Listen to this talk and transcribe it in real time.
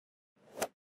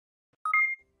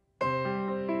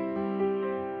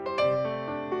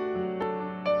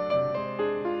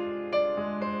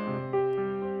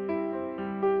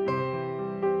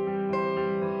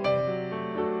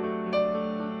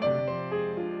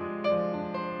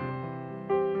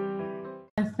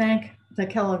thank the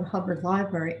Kellogg Hubbard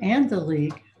Library and the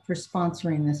League for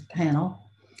sponsoring this panel.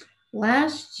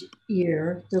 Last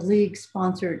year, the League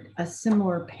sponsored a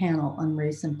similar panel on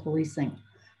race and policing.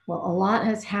 Well, a lot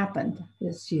has happened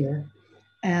this year,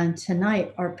 and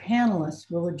tonight our panelists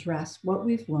will address what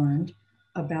we've learned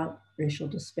about racial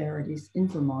disparities in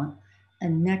Vermont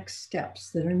and next steps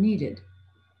that are needed.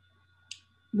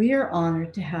 We are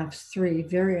honored to have three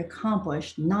very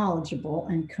accomplished, knowledgeable,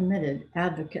 and committed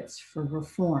advocates for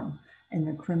reform in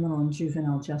the criminal and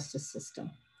juvenile justice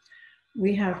system.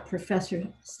 We have Professor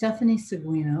Stephanie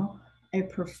Seguino, a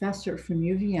professor from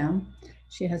UVM.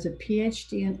 She has a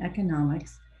PhD in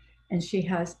economics, and she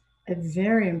has a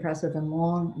very impressive and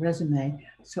long resume.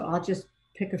 So I'll just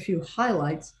pick a few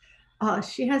highlights.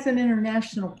 She has an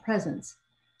international presence.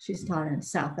 She's taught in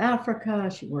South Africa,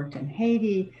 she worked in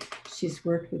Haiti, she's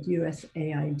worked with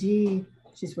USAID,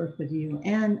 she's worked with the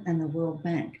UN and the World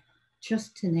Bank,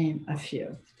 just to name a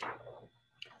few.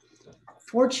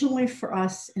 Fortunately for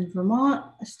us in Vermont,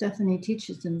 Stephanie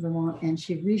teaches in Vermont, and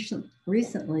she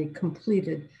recently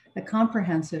completed a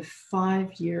comprehensive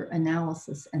 5-year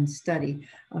analysis and study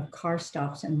of car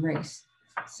stops and race.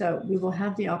 So we will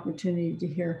have the opportunity to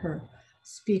hear her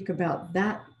speak about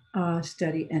that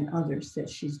study and others that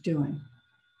she's doing.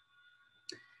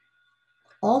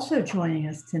 Also joining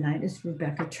us tonight is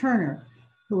Rebecca Turner,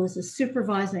 who is a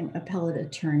supervising appellate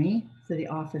attorney for the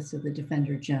Office of the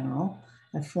Defender General,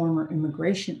 a former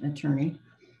immigration attorney,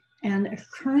 and a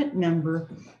current member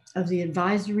of the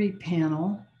advisory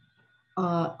panel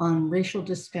on racial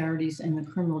disparities in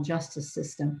the criminal justice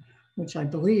system, which I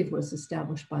believe was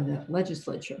established by the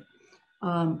legislature.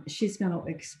 She's going to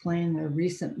explain their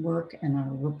recent work and a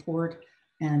report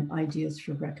and ideas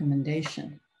for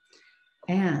recommendation.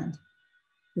 And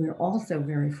we're also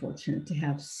very fortunate to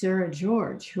have Sarah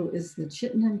George, who is the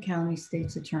Chittenden County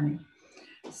State's Attorney.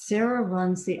 Sarah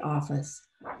runs the office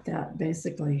that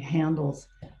basically handles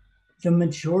the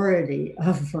majority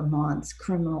of Vermont's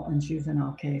criminal and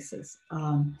juvenile cases.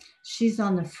 She's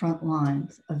on the front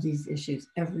lines of these issues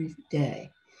every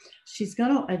day. She's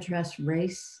going to address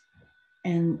race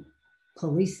and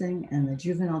policing and the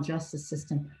juvenile justice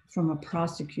system from a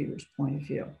prosecutor's point of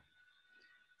view.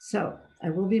 So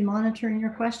I will be monitoring your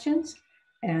questions.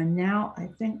 And now I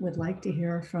think we'd like to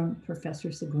hear from Professor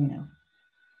Seguino.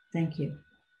 Thank you.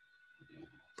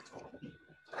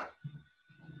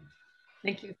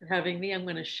 Thank you for having me. I'm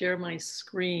going to share my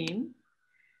screen.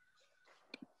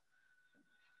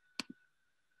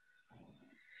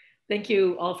 Thank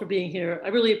you all for being here. I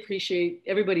really appreciate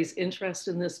everybody's interest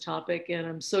in this topic, and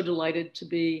I'm so delighted to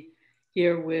be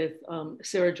here with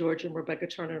Sarah George and Rebecca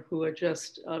Turner, who are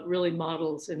just really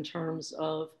models in terms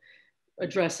of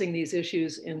addressing these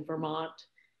issues in Vermont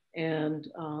and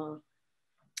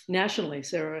nationally.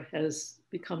 Sarah has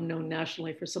become known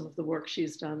nationally for some of the work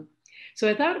she's done. So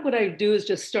I thought what I'd do is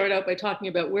just start out by talking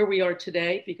about where we are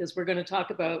today, because we're going to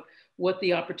talk about what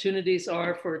the opportunities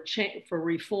are for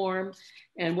reform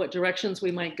and what directions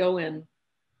we might go in.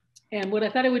 And what I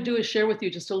thought I would do is share with you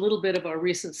just a little bit of our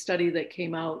recent study that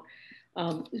came out.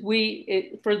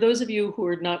 For those of you who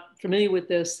are not familiar with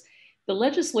this, the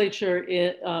legislature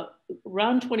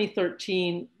around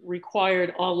 2013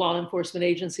 required all law enforcement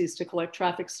agencies to collect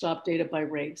traffic stop data by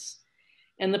race.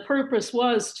 And the purpose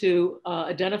was to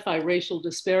identify racial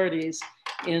disparities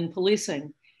in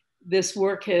policing. This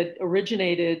work had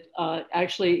originated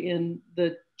actually in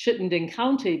the Chittenden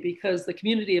County because the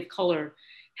community of color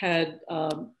had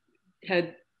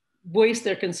voiced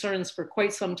their concerns for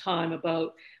quite some time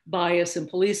about bias in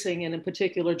policing, and in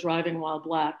particular driving while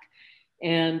Black.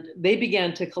 And they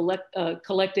began to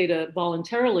collect data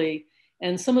voluntarily.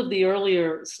 And some of the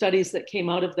earlier studies that came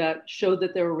out of that showed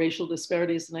that there were racial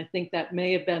disparities. And I think that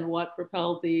may have been what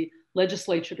propelled the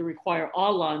legislature to require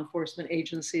all law enforcement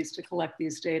agencies to collect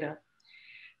these data.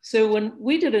 So when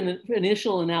we did an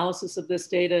initial analysis of this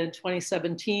data in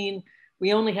 2017,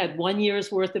 we only had 1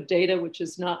 year's worth of data, which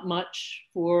is not much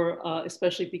for,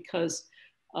 especially because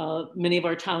many of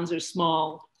our towns are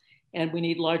small and we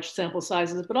need large sample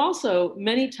sizes, but also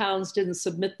many towns didn't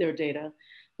submit their data.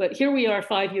 But here we are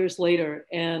 5 years later,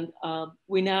 and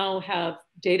we now have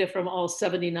data from all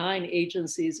 79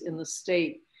 agencies in the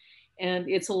state. And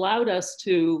it's allowed us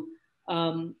to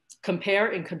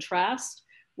compare and contrast.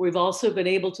 We've also been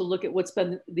able to look at what's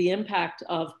been the impact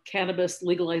of cannabis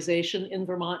legalization in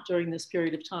Vermont during this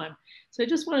period of time. So I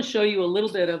just want to show you a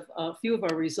little bit of a few of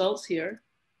our results here.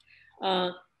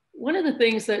 One of the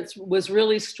things that was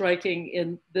really striking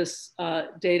in this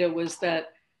data was that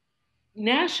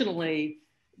nationally,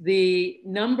 the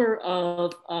number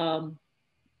of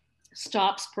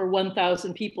stops per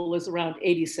 1,000 people is around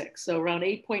 86. So around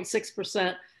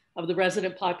 8.6% of the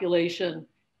resident population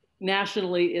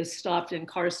nationally is stopped in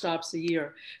car stops a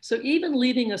year. So even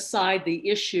leaving aside the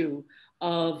issue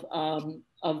of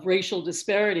racial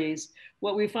disparities,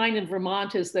 what we find in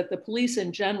Vermont is that the police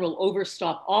in general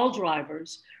overstop all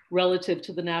drivers relative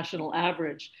to the national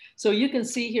average. So you can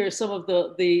see here some of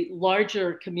the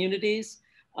larger communities,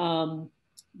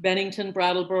 Bennington,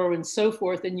 Brattleboro, and so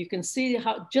forth, and you can see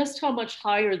just how much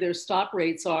higher their stop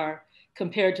rates are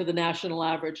compared to the national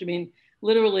average. I mean,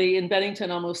 literally in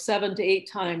Bennington, almost 7 to 8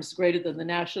 times greater than the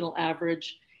national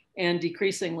average, and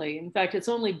decreasingly. In fact, it's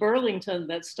only Burlington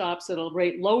that stops at a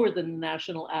rate lower than the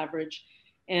national average.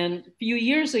 And a few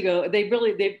years ago,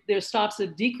 their stops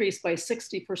had decreased by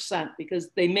 60% because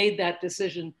they made that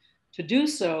decision to do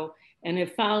so, and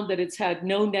have found that it's had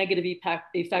no negative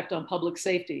effect on public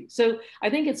safety. So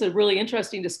I think it's a really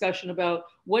interesting discussion about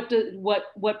what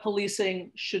police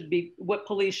should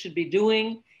be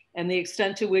doing, and the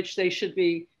extent to which they should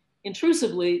be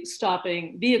intrusively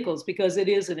stopping vehicles, because it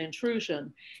is an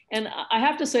intrusion. And I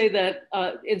have to say that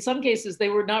in some cases, they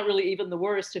were not really even the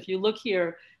worst. If you look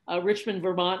here, Richmond,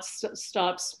 Vermont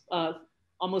stops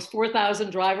almost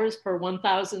 4,000 drivers per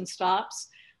 1,000 stops.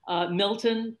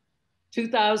 Milton,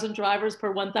 2,000 drivers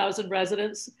per 1,000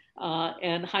 residents,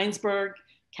 and Heinsberg,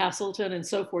 Castleton, and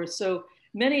so forth. So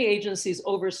many agencies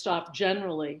overstop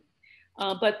generally,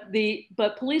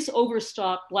 but police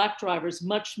overstop Black drivers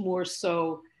much more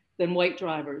so than white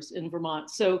drivers in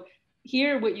Vermont. So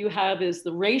here what you have is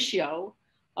the ratio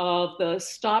of the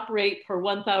stop rate per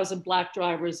 1,000 Black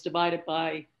drivers divided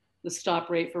by the stop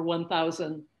rate for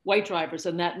 1,000 white drivers.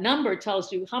 And that number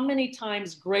tells you how many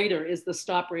times greater is the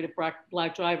stop rate of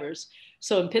Black drivers.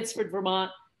 So in Pittsford,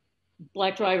 Vermont,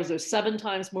 Black drivers are 7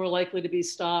 times more likely to be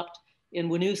stopped. In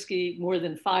Winooski, more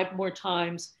than 5 more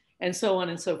times, and so on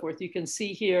and so forth. You can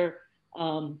see here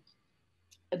that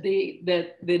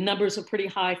the numbers are pretty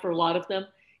high for a lot of them.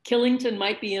 Killington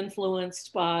might be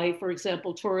influenced by, for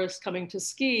example, tourists coming to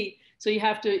ski. So you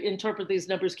have to interpret these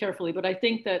numbers carefully. But I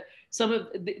think that some of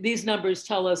these numbers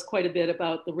tell us quite a bit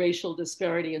about the racial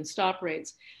disparity in stop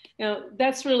rates. Now,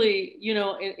 that's really,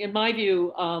 in my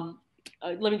view,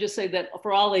 let me just say that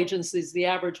for all agencies, the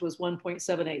average was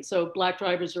 1.78. So Black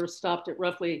drivers are stopped at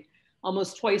roughly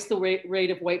almost twice the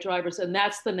rate of white drivers, and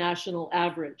that's the national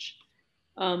average.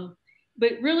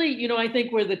 But really, I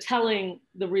think where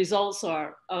the results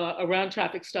are around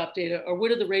traffic stop data are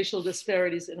what are the racial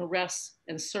disparities in arrests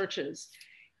and searches.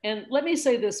 And let me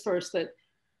say this first, that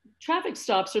traffic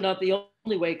stops are not the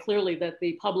only way, clearly, that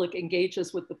the public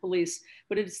engages with the police,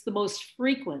 but it's the most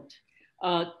frequent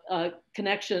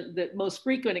connection, the most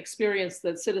frequent experience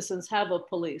that citizens have of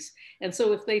police. And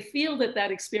so if they feel that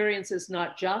that experience is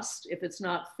not just, if it's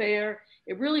not fair,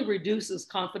 it really reduces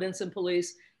confidence in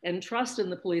police and trust in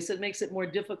the police. It makes it more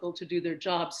difficult to do their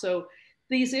job. So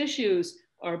these issues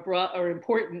are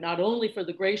important not only for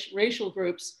the racial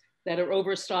groups that are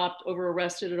overstopped,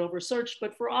 over-arrested, and over-searched,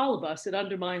 but for all of us. It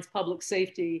undermines public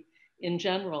safety in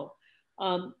general.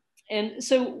 And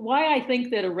so why I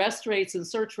think that arrest rates and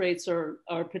search rates are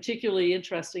particularly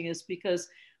interesting is because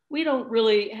we don't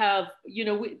really have,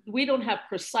 we don't have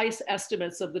precise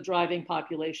estimates of the driving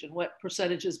population, what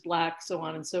percentage is Black, so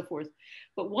on and so forth.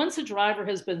 But once a driver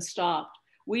has been stopped,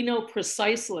 we know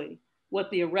precisely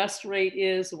what the arrest rate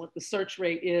is and what the search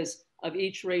rate is of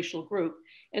each racial group.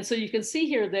 And so you can see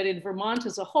here that in Vermont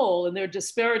as a whole, and there are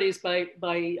disparities by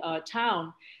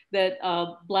town, that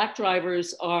Black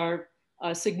drivers are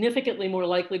significantly more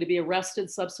likely to be arrested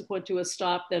subsequent to a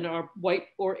stop than are white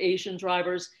or Asian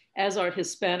drivers, as are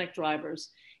Hispanic drivers.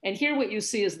 And here what you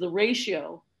see is the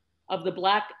ratio of the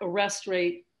Black arrest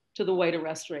rate to the white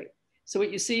arrest rate. So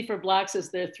what you see for Blacks is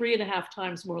they're 3.5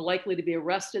 times more likely to be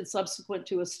arrested subsequent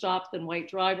to a stop than white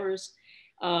drivers.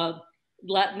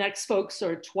 Latinx folks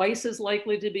are twice as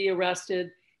likely to be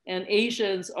arrested, and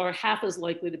Asians are half as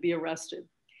likely to be arrested.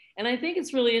 And I think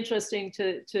it's really interesting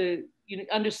to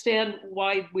understand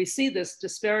why we see this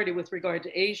disparity with regard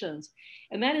to Asians.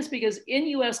 And that is because in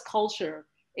US culture,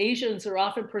 Asians are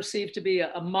often perceived to be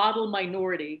a model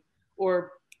minority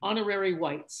or honorary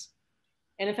whites.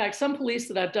 And in fact, some police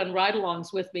that I've done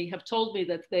ride-alongs with me have told me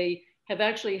that they have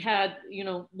actually had,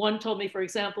 one told me, for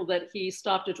example, that he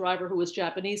stopped a driver who was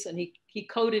Japanese and he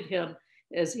coded him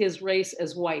as his race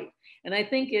as white. And I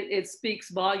think it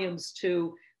speaks volumes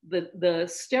to the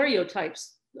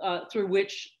stereotypes through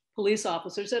which police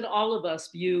officers and all of us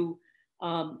view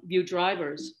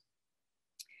drivers.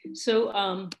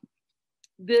 So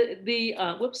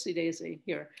whoopsie daisy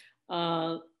here.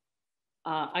 I'm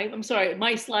sorry,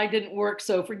 my slide didn't work,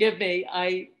 so forgive me.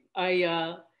 I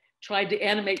tried to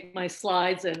animate my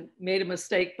slides and made a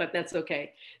mistake, but that's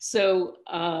okay. So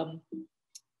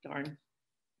darn,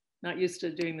 not used to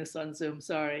doing this on Zoom,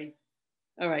 sorry.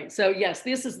 All right, so yes,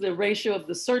 this is the ratio of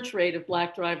the search rate of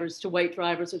Black drivers to white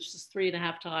drivers, which is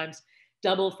 3.5 times,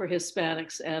 double for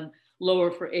Hispanics and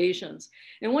lower for Asians.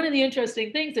 And one of the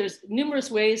interesting things, there's numerous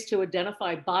ways to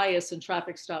identify bias in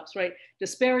traffic stops, right?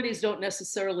 Disparities don't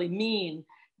necessarily mean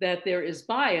that there is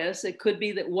bias. It could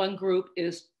be that one group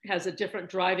has a different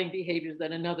driving behavior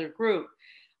than another group.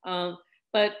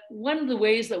 But one of the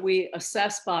ways that we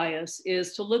assess bias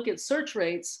is to look at search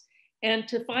rates and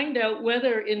to find out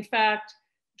whether, in fact,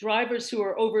 drivers who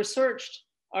are over-searched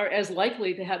are as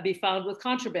likely to be found with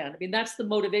contraband. I mean, that's the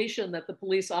motivation that the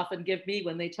police often give me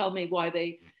when they tell me why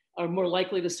they are more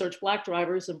likely to search Black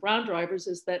drivers and brown drivers,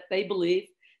 is that they believe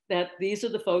that these are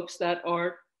the folks that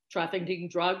are trafficking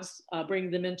drugs, bringing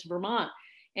them into Vermont.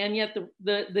 And yet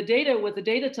the data, what the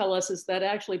data tell us is that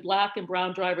actually Black and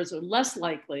brown drivers are less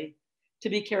likely to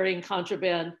be carrying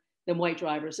contraband than white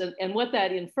drivers. And what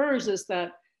that infers is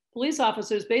that police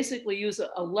officers basically use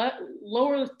a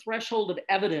lower threshold of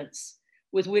evidence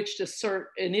with which to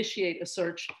initiate a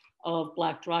search of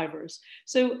Black drivers.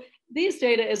 So these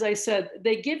data, as I said,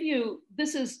 they give you,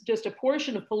 this is just a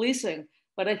portion of policing,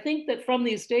 but I think that from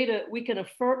these data, we can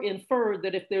infer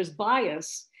that if there's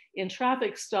bias in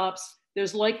traffic stops,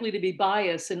 there's likely to be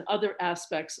bias in other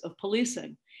aspects of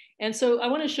policing. And so I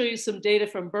want to show you some data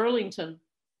from Burlington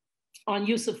on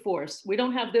use of force. We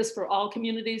don't have this for all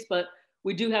communities, but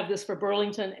we do have this for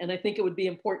Burlington, and I think it would be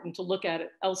important to look at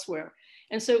it elsewhere.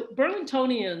 And so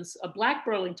Burlingtonians, Black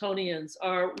Burlingtonians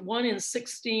are 1 in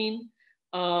 16,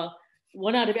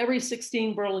 1 out of every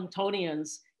 16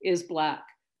 Burlingtonians is Black,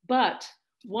 but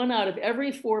 1 out of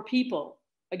every 4 people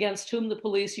against whom the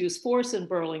police used force in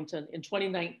Burlington in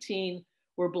 2019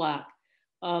 were Black.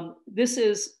 This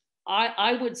is,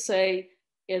 I would say,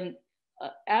 an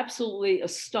absolutely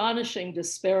astonishing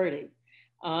disparity.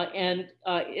 And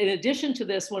in addition to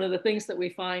this, one of the things that we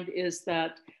find is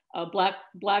that Black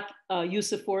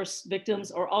use of force victims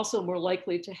are also more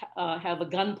likely to have a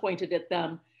gun pointed at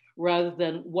them rather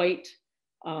than white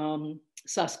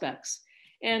suspects.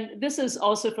 And this is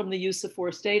also from the use of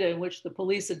force data, in which the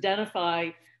police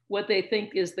identify what they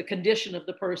think is the condition of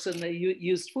the person they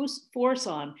used force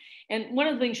on. And one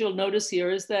of the things you'll notice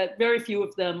here is that very few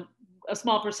of them, a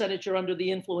small percentage, are under the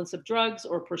influence of drugs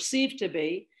or perceived to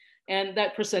be. And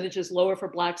that percentage is lower for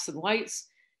Blacks than whites.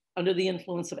 Under the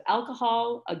influence of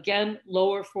alcohol, again,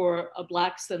 lower for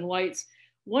Blacks than whites.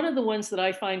 One of the ones that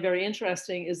I find very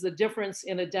interesting is the difference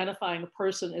in identifying a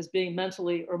person as being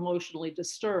mentally or emotionally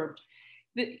disturbed.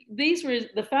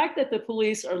 The fact that the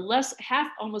police are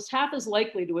almost half as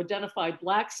likely to identify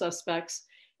Black suspects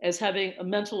as having a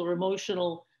mental or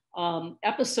emotional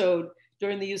episode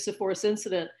during the use of force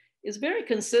incident is very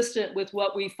consistent with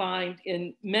what we find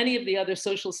in many of the other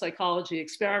social psychology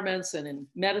experiments and in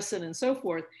medicine and so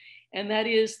forth. And that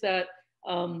is that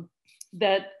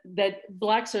that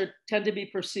Blacks tend to be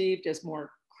perceived as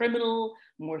more criminal,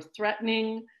 more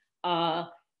threatening.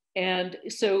 And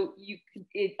so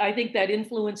I think that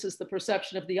influences the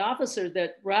perception of the officer,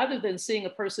 that rather than seeing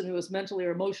a person who is mentally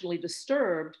or emotionally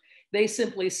disturbed, they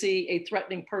simply see a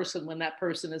threatening person when that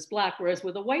person is Black. Whereas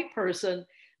with a white person,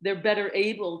 they're better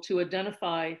able to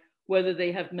identify whether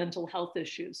they have mental health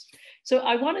issues. So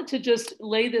I wanted to just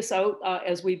lay this out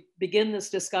as we begin this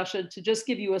discussion, to just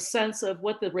give you a sense of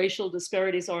what the racial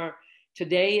disparities are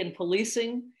today in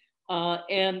policing.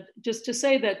 And just to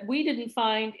say that we didn't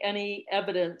find any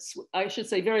evidence, I should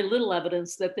say very little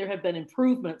evidence, that there have been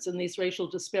improvements in these racial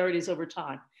disparities over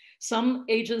time. Some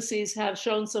agencies have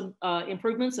shown some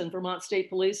improvements, and Vermont State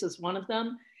Police is one of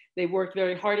them. They worked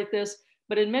very hard at this.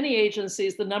 But in many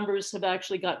agencies, the numbers have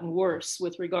actually gotten worse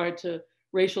with regard to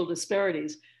racial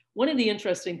disparities. One of the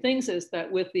interesting things is that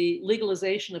with the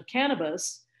legalization of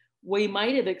cannabis, we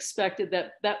might have expected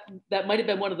that might have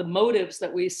been one of the motives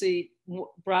that we see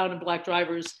brown and Black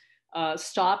drivers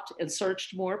stopped and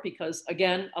searched more, because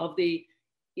again, of the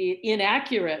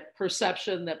inaccurate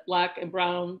perception that Black and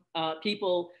brown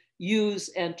people use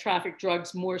and traffic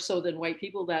drugs more so than white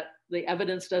people, that the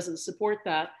evidence doesn't support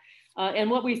that.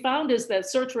 And what we found is that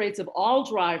search rates of all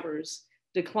drivers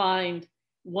declined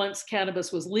once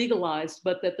cannabis was legalized,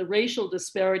 but that the racial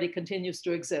disparity continues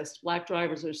to exist. Black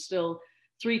drivers are still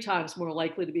 3 times more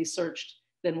likely to be searched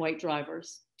than white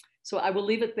drivers. So I will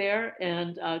leave it there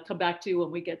and come back to you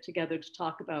when we get together to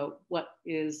talk about what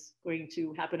is going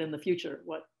to happen in the future,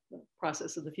 what the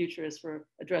process of the future is for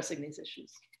addressing these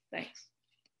issues. Thanks.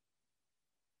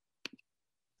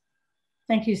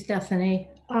 Thank you, Stephanie.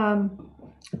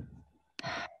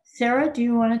 Sarah, do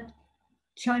you want to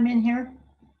chime in here?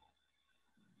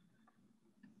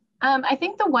 I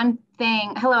think the one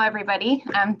thing, hello everybody,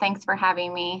 thanks for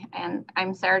having me. And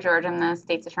I'm Sarah George, I'm the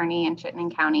state's attorney in Chittenden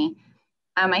County.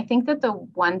 I think that the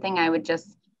one thing I would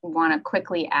just want to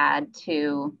quickly add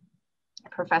to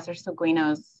Professor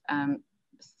Seguino's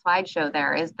slideshow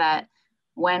there is that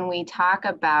when we talk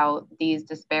about these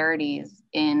disparities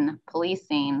in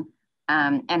policing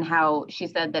and how she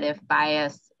said that if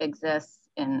bias exists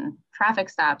in traffic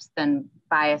stops, then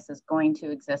bias is going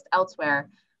to exist elsewhere.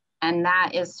 And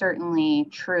that is certainly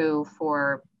true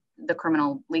for the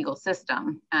criminal legal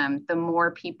system. The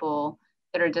more people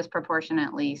that are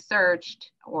disproportionately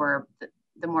searched, or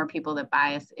the more people that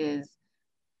bias is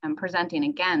presenting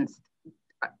against,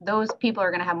 those people are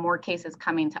going to have more cases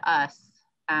coming to us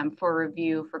for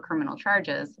review for criminal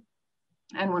charges.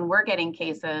 And when we're getting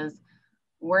cases,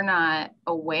 we're not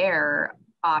aware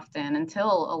often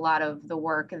until a lot of the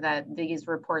work that these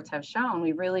reports have shown,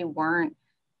 we really weren't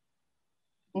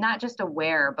not just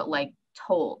aware, but like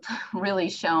told, really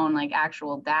shown like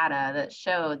actual data that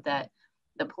showed that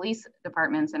the police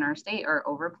departments in our state are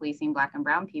over policing Black and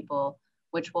brown people,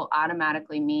 which will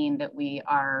automatically mean that we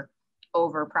are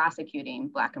over prosecuting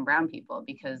Black and brown people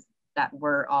because that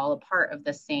we're all a part of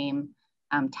the same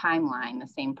timeline, the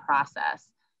same process.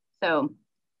 So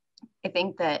I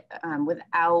think that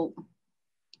without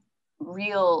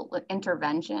real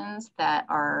interventions that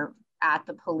are at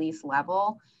the police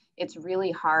level, it's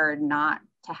really hard not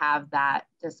to have that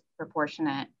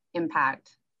disproportionate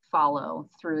impact follow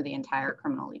through the entire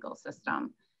criminal legal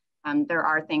system. There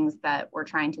are things that we're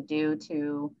trying to do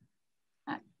to,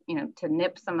 to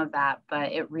nip some of that,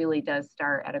 but it really does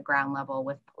start at a ground level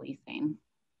with policing.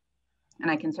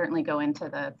 And I can certainly go into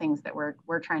the things that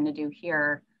we're trying to do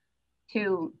here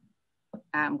to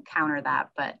counter that,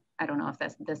 but I don't know if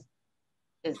this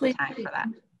is the time for that.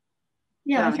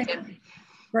 Yeah, I think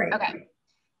great. Okay.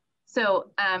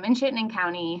 So in Chittenden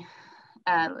County,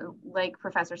 like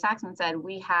Professor Saxman said,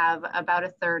 we have about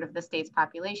 1/3 of the state's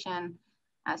population.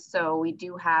 So we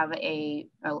do have a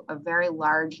very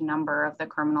large number of the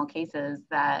criminal cases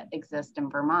that exist in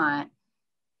Vermont.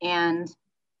 And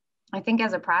I think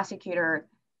as a prosecutor,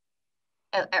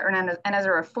 and as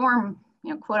a reform,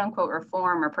 quote unquote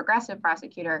reform or progressive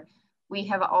prosecutor, we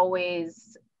have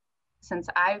always, since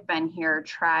I've been here,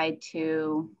 tried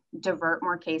to divert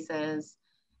more cases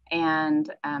and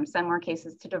send more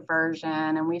cases to diversion.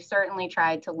 And we've certainly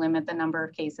tried to limit the number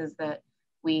of cases that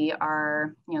we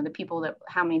are,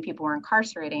 how many people we're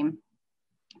incarcerating.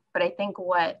 But I think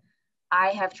what I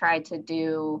have tried to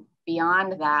do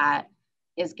beyond that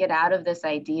is get out of this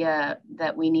idea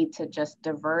that we need to just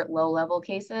divert low-level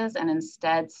cases and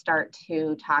instead start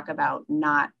to talk about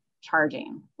not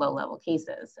charging low-level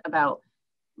cases, about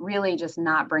really just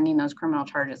not bringing those criminal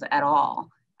charges at all.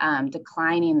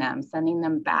 Declining them, sending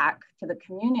them back to the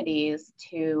communities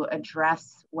to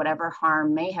address whatever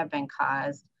harm may have been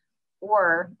caused,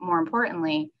 or more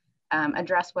importantly,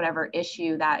 address whatever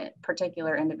issue that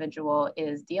particular individual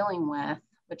is dealing with,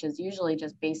 which is usually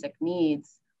just basic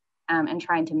needs, and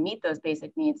trying to meet those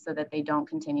basic needs so that they don't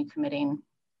continue committing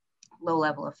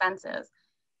low-level offenses.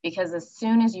 Because as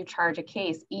soon as you charge a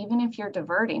case, even if you're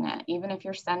diverting it, even if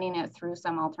you're sending it through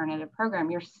some alternative program,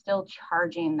 you're still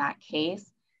charging that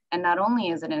case. And not only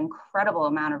is it an incredible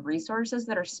amount of resources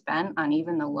that are spent on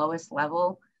even the lowest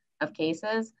level of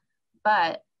cases,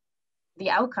 but the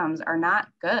outcomes are not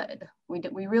good.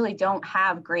 We really don't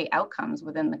have great outcomes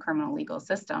within the criminal legal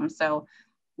system. So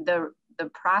the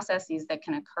processes that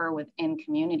can occur within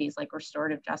communities, like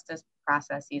restorative justice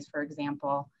processes, for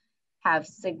example, have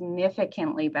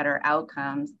significantly better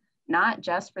outcomes, not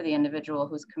just for the individual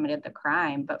who's committed the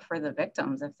crime, but for the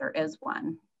victims if there is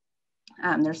one.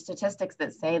 There's statistics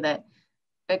that say that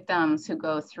victims who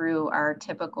go through our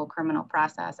typical criminal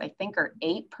process, I think are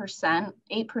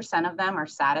 8% of them are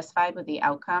satisfied with the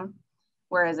outcome.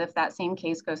 Whereas if that same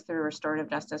case goes through a restorative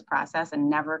justice process and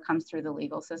never comes through the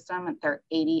legal system, they're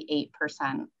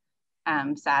 88%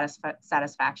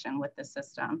 satisfaction with the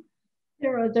system.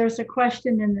 There's a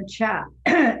question in the chat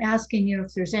asking you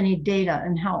if there's any data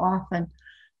and how often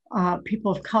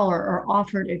people of color are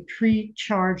offered a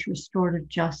pre-charge restorative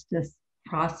justice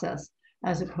process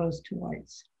as opposed to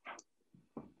whites.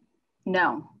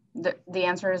 No, the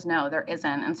answer is no, there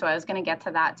isn't. And so I was going to get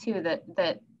to that too,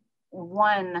 that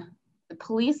one, the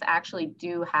police actually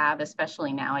do have,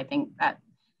 especially now, I think at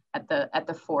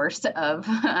the force of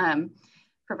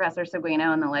Professor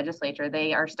Seguino and the legislature,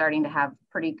 they are starting to have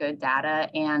pretty good data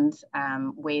and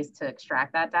ways to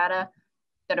extract that data.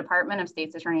 The Department of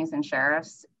State's Attorneys and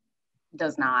Sheriffs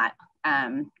does not.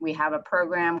 We have a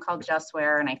program called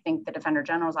JustWare, and I think the Defender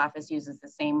General's Office uses the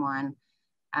same one.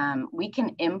 We can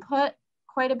input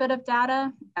quite a bit of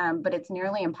data, but it's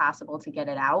nearly impossible to get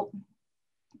it out.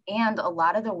 And a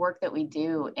lot of the work that we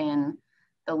do in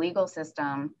the legal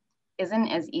system isn't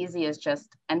as easy as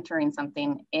just entering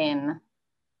something in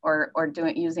or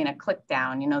using a click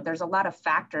down. You know, there's a lot of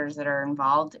factors that are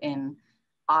involved in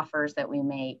offers that we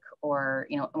make, or,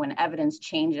 you know, when evidence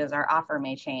changes, our offer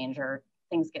may change, or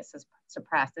things get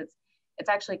suppressed. It's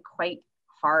actually quite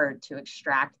hard to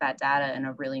extract that data in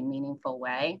a really meaningful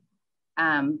way.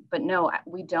 But no,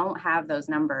 we don't have those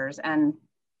numbers. And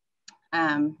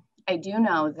I do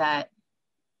know that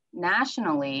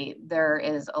nationally, there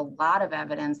is a lot of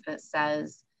evidence that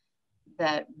says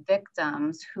that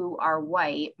victims who are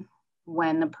white,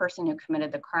 when the person who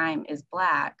committed the crime is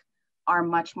Black, are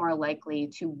much more likely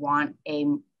to want a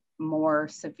more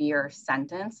severe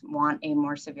sentence, want a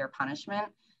more severe punishment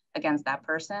against that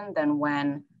person than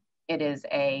when it is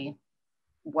a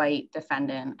white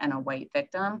defendant and a white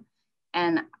victim.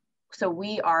 And so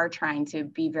we are trying to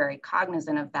be very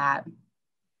cognizant of that,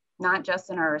 not just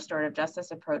in our restorative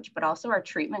justice approach, but also our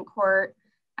treatment court,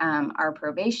 our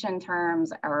probation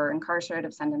terms, our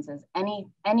incarcerative sentences,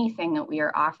 anything that we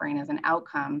are offering as an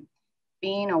outcome,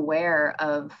 being aware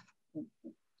of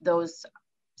those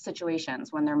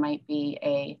situations when there might be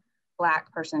a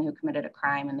Black person who committed a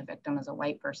crime and the victim is a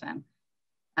white person,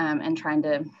 and trying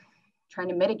to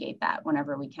mitigate that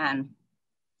whenever we can.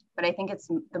 But I think it's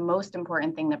the most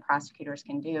important thing that prosecutors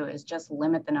can do is just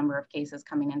limit the number of cases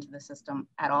coming into the system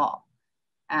at all,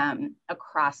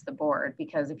 across the board.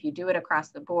 Because if you do it across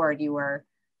the board, you are,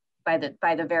 by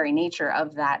the very nature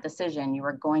of that decision, you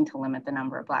are going to limit the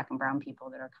number of Black and brown people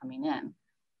that are coming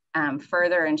in.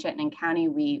 Further, in Chittenden County,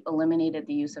 we eliminated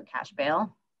the use of cash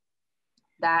bail.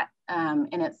 That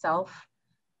in itself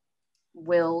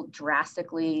will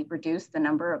drastically reduce the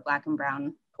number of Black and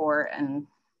brown, poor, and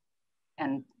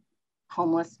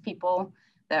homeless people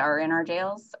that are in our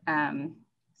jails.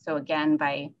 So again,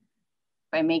 by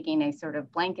making a sort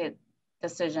of blanket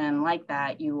decision like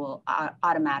that, you will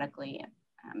automatically,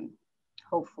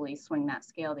 hopefully, swing that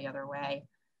scale the other way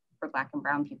for Black and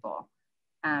brown people.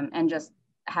 And just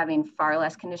having far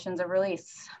less conditions of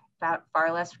release,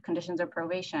 far less conditions of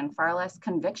probation, far less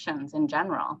convictions in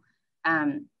general.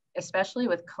 Especially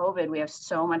with COVID, we have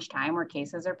so much time where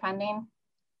cases are pending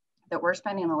that we're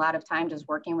spending a lot of time just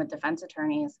working with defense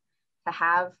attorneys to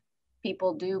have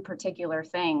people do particular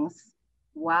things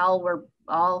while we're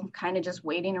all kind of just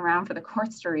waiting around for the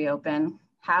courts to reopen,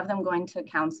 have them going to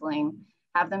counseling,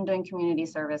 have them doing community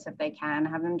service if they can,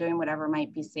 have them doing whatever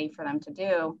might be safe for them to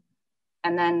do,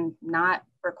 and then not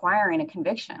requiring a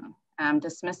conviction,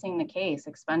 dismissing the case,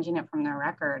 expunging it from their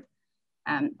record.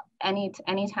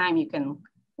 Anytime you can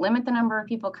limit the number of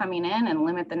people coming in and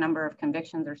limit the number of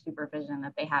convictions or supervision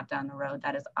that they have down the road,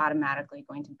 that is automatically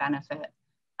going to benefit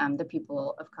the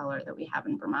people of color that we have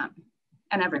in Vermont,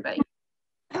 and everybody.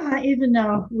 Even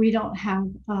though we don't have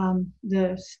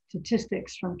the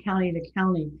statistics from county to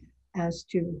county as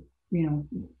to, you know,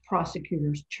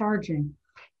 prosecutors charging,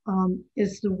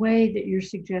 is the way that you're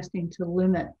suggesting to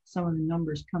limit some of the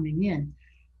numbers coming in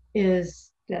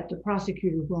is that the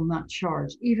prosecutor will not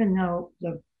charge, even though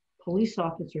the police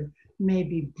officer may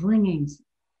be bringing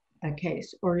a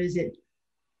case, or is it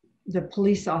the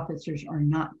police officers are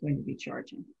not going to be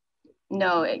charging?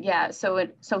 No, yeah, so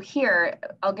here,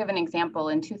 I'll give an example.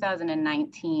 In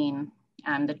 2019,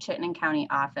 the Chittenden County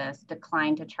office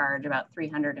declined to charge about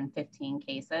 315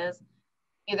 cases,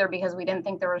 either because we didn't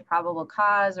think there was probable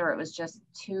cause, or it was just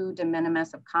too de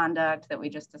minimis of conduct that we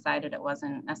just decided it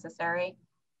wasn't necessary.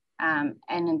 And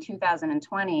in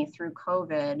 2020, through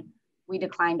COVID, we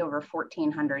declined over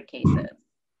 1,400 cases.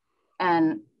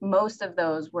 And most of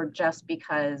those were just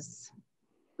because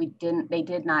they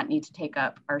did not need to take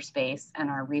up our space and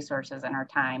our resources and our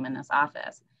time in this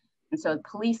office. And so the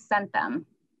police sent them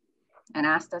and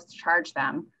asked us to charge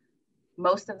them.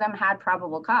 Most of them had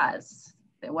probable cause.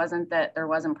 It wasn't that there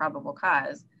wasn't probable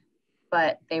cause,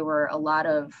 but they were a lot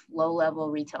of low-level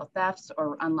retail thefts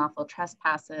or unlawful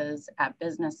trespasses at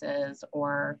businesses,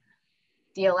 or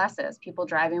DLSs, people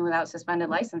driving without suspended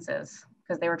licenses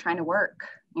because they were trying to work.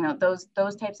 You know,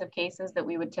 those types of cases that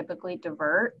we would typically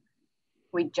divert,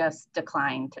 we just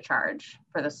declined to charge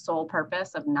for the sole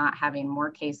purpose of not having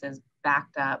more cases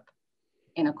backed up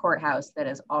in a courthouse that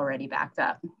is already backed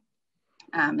up.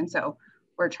 And so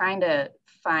we're trying to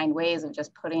find ways of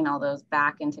just putting all those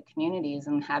back into communities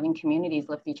and having communities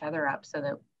lift each other up so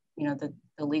that, you know,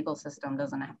 the legal system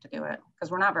doesn't have to do it, because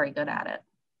we're not very good at it.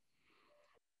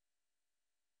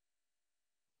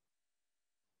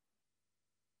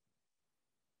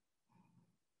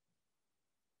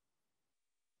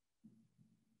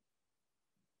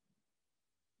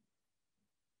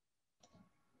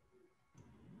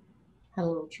 had a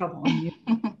little trouble on you.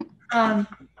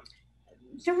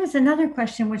 There was another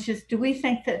question, which is, do we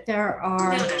think that there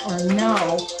are, or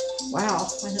no, wow,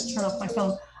 I had to turn off my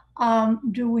phone.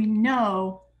 Do we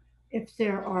know if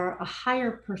there are a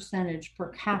higher percentage per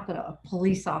capita of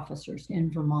police officers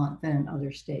in Vermont than in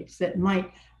other states that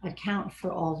might account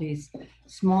for all these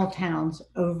small towns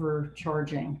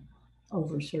overcharging,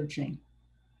 over searching?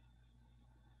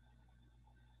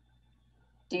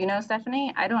 Do you know,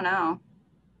 Stephanie? I don't know.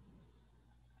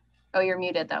 Oh, you're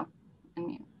muted though.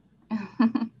 Unmute.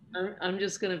 I'm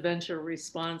just going to venture a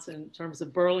response in terms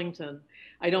of Burlington.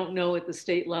 I don't know at the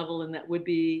state level, and that would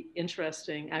be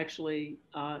interesting, actually,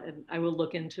 and I will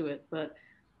look into it. But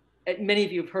many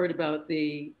of you have heard about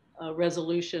the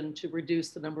resolution to reduce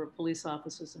the number of police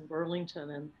officers in Burlington,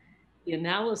 and the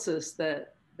analysis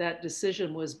that that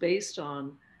decision was based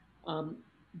on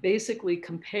basically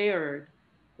compared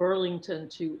Burlington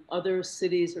to other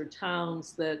cities or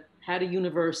towns that had a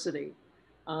university,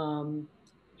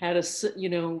 had a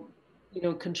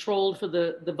controlled for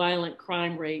the violent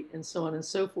crime rate and so on and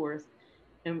so forth.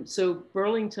 And so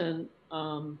Burlington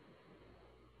was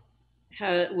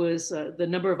the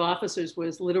number of officers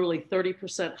was literally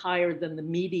 30% higher than the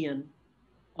median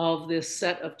of this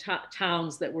set of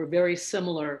towns that were very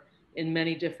similar in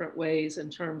many different ways in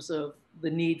terms of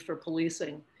the need for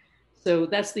policing. So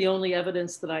that's the only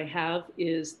evidence that I have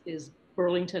is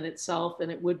Burlington itself,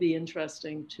 and it would be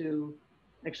interesting to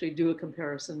actually do a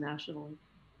comparison nationally.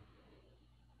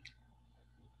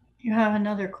 You have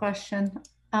another question.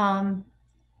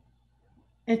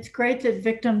 It's great that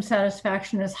victim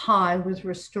satisfaction is high with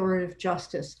restorative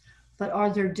justice, but are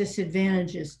there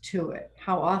disadvantages to it?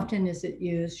 How often is it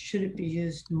used? Should it be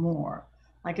used more?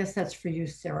 I guess that's for you,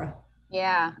 Sarah.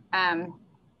 Yeah.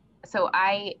 So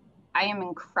I am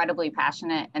incredibly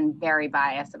passionate and very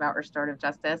biased about restorative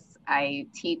justice. I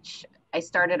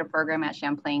started a program at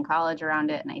Champlain College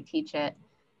around it, and I teach it.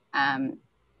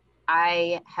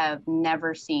 I have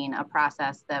never seen a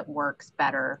process that works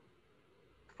better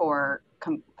for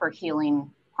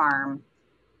healing harm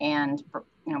and for,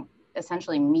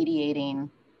 essentially mediating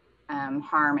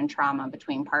harm and trauma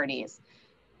between parties.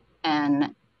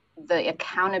 And the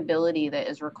accountability that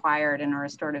is required in a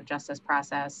restorative justice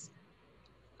process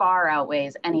far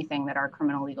outweighs anything that our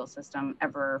criminal legal system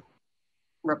ever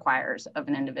requires of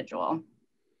an individual.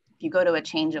 If you go to a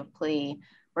change of plea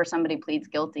where somebody pleads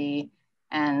guilty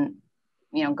and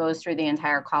goes through the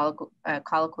entire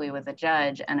colloquy with a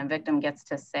judge, and a victim gets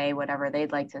to say whatever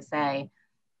they'd like to say,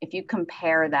 if you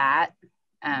compare that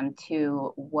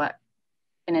to what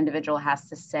an individual has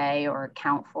to say or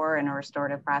account for in a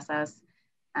restorative process,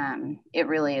 it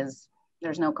really is,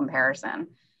 there's no comparison.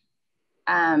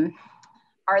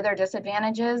 Are there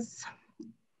disadvantages?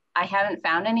 I haven't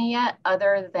found any yet,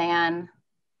 other than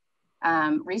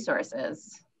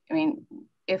resources. I mean,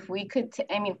 if we could,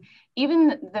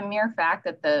 even the mere fact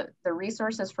that the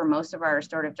resources for most of our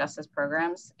restorative justice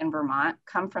programs in Vermont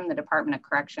come from the Department of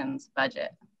Corrections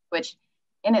budget, which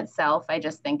in itself, I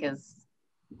just think is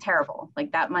terrible.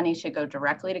 Like, that money should go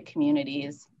directly to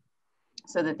communities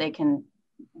so that they can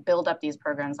build up these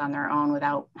programs on their own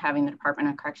without having the Department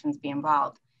of Corrections be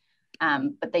involved.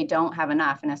 But they don't have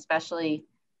enough. And especially,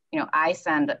 I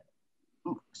send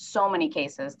so many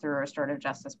cases through a restorative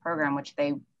justice program, which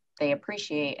they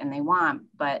appreciate and they want,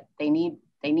 but they need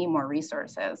more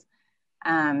resources.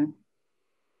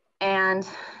 And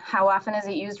how often is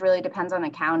it used really depends on the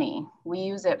county. We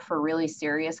use it for really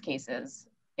serious cases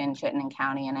in Chittenden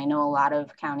County. And I know a lot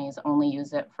of counties only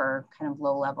use it for kind of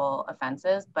low-level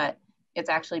offenses, but it's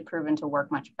actually proven to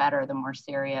work much better the more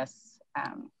serious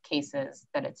cases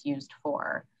that it's used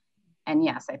for. And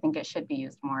yes, I think it should be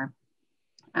used more.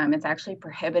 It's actually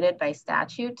prohibited by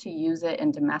statute to use it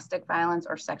in domestic violence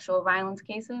or sexual violence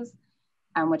cases,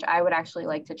 which I would actually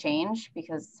like to change,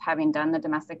 because having done the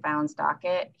domestic violence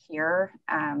docket here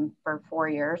for 4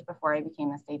 years before I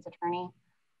became a state's attorney,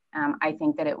 I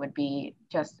think that it would be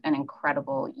just an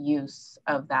incredible use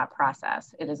of that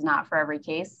process. It is not for every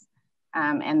case,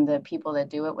 and the people that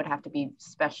do it would have to be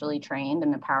specially trained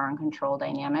in the power and control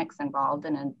dynamics involved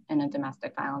in a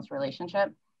domestic violence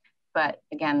relationship. But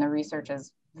again, the research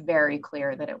is very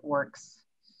clear that it works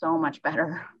so much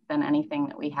better than anything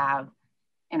that we have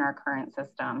in our current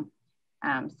system.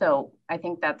 So I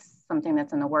think that's something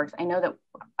that's in the works. I know that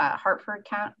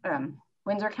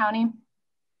Windsor County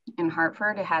in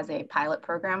Hartford has a pilot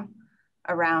program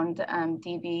around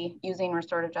DV, using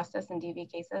restorative justice in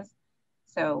DV cases.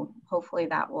 So hopefully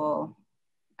that will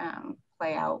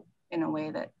play out in a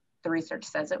way that the research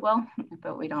says it will,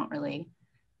 but we don't really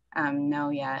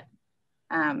know yet.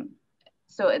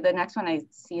 So the next one I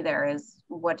see there is,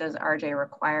 what does RJ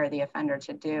require the offender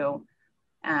to do?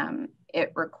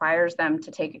 It requires them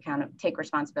to take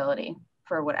responsibility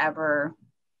for whatever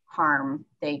harm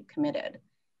they committed.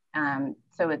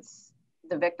 So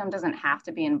the victim doesn't have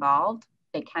to be involved.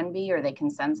 They can be, or they can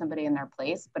send somebody in their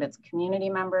place, but it's community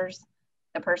members,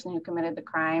 the person who committed the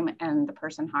crime and the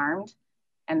person harmed.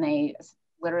 And they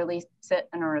literally sit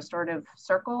in a restorative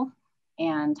circle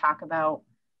and talk about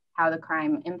how the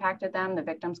crime impacted them. The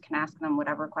victims can ask them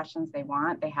whatever questions they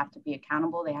want. They have to be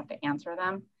accountable. They have to answer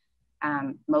them.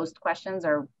 Most questions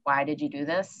are, why did you do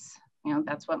this? You know,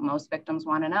 that's what most victims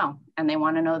want to know. And they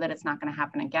want to know that it's not going to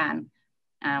happen again,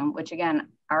 which again,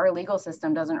 our legal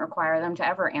system doesn't require them to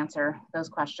ever answer those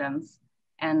questions.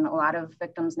 And a lot of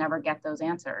victims never get those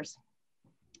answers.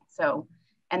 So,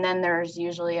 and then there's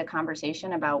usually a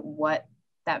conversation about what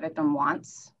that victim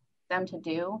wants them to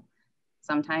do.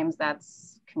 Sometimes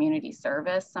that's community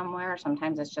service somewhere.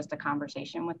 Sometimes it's just a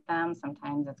conversation with them.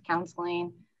 Sometimes it's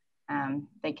counseling.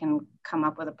 They can come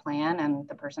up with a plan and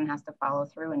the person has to follow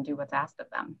through and do what's asked of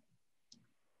them.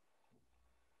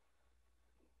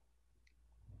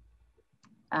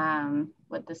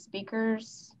 Would the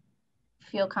speakers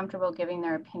feel comfortable giving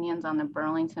their opinions on the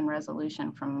Burlington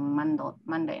resolution from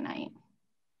Monday night?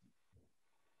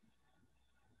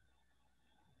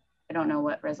 I don't know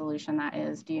what resolution that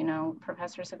is. Do you know,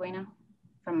 Professor Seguino,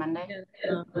 from Monday?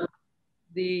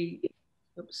 The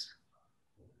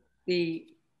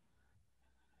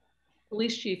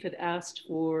police chief had asked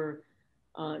for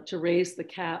to raise the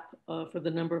cap for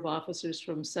the number of officers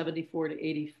from 74 to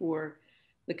 84.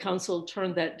 The council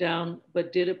turned that down,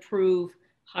 but did approve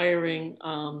hiring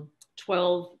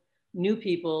 12 new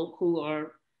people who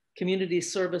are community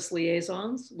service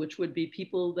liaisons, which would be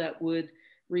people that would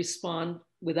respond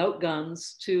without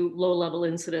guns to low-level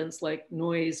incidents like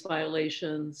noise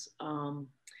violations,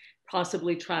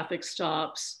 possibly traffic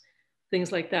stops,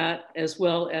 things like that, as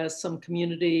well as some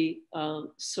community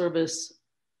service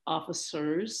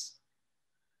officers.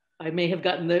 I may have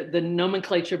gotten the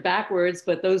nomenclature backwards,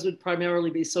 but those would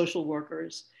primarily be social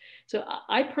workers. So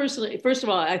I personally, first of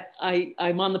all,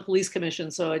 I'm on the police commission,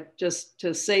 so just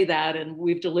to say that, and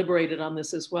we've deliberated on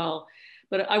this as well.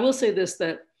 But I will say this,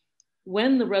 that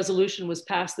when the resolution was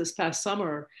passed this past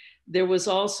summer, there was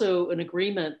also an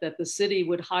agreement that the city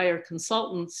would hire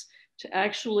consultants to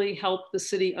actually help the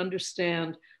city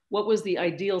understand what was the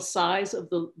ideal size of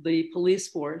the police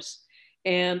force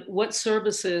and what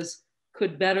services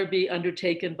could better be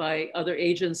undertaken by other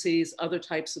agencies, other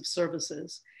types of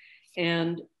services.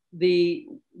 And the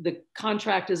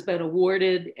contract has been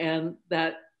awarded, and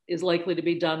that is likely to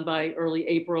be done by early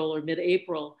April or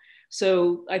mid-April.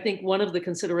 So I think one of the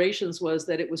considerations was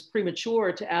that it was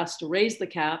premature to ask to raise the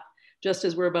cap, just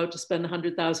as we're about to spend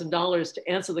 $100,000 to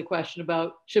answer the question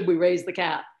about should we raise the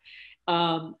cap.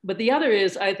 But the other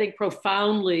is, I think,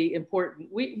 profoundly important.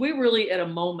 We're really at a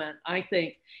moment, I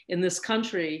think, in this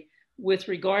country with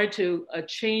regard to a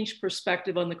changed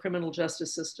perspective on the criminal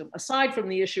justice system, aside from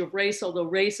the issue of race, although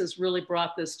race has really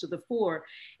brought this to the fore.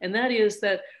 And that is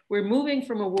that we're moving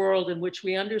from a world in which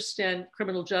we understand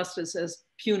criminal justice as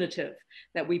punitive,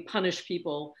 that we punish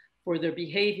people for their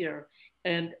behavior,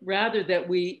 and rather that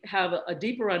we have a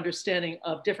deeper understanding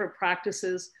of different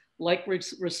practices like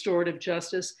restorative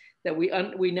justice, that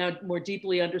we now more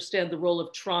deeply understand the role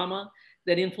of trauma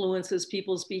that influences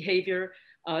people's behavior,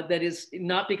 that is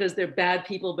not because they're bad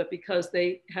people, but because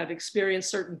they have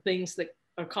experienced certain things that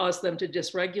cause them to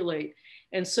dysregulate.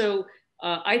 And so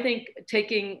I think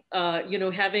taking,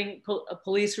 having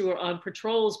police who are on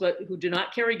patrols, but who do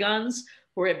not carry guns,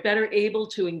 who are better able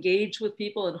to engage with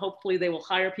people, and hopefully they will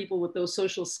hire people with those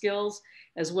social skills,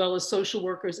 as well as social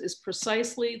workers, is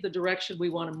precisely the direction we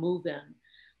want to move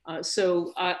in.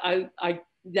 So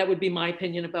that would be my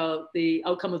opinion about the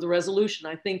outcome of the resolution.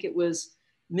 I think it was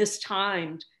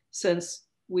mistimed, since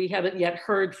we haven't yet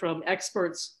heard from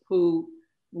experts who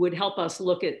would help us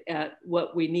look at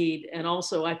what we need. And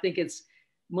also, I think it's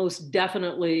most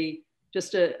definitely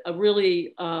just a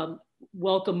really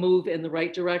welcome move in the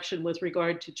right direction with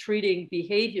regard to treating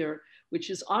behavior, which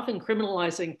is often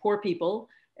criminalizing poor people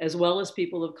as well as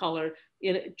people of color,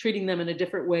 treating them in a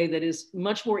different way that is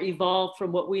much more evolved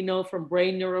from what we know from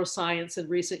brain neuroscience in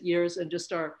recent years, and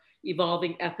just our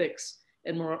evolving ethics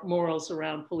and morals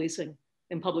around policing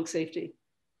and public safety.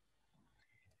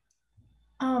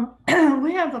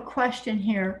 We have a question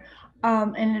here,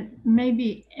 and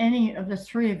maybe any of the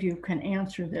three of you can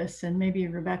answer this, and maybe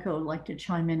Rebecca would like to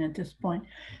chime in at this point.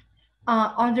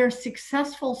 Are there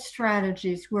successful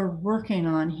strategies we're working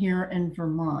on here in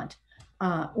Vermont,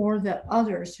 or that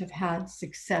others have had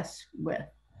success with?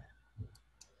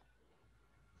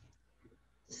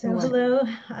 So hello,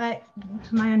 am I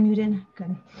unmuted?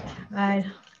 Good.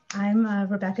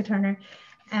 I'm Rebecca Turner,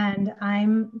 and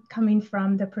I'm coming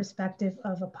from the perspective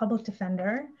of a public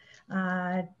defender,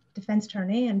 defense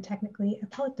attorney, and technically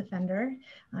appellate defender.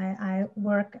 I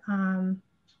work,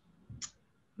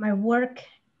 my work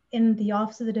in the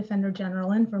Office of the Defender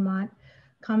General in Vermont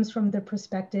comes from the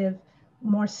perspective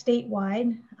more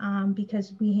statewide,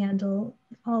 because we handle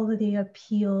all of the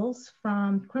appeals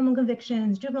from criminal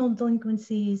convictions, juvenile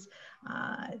delinquencies,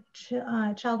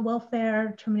 child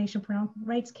welfare, termination of parental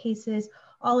rights cases,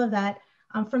 all of that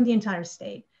from the entire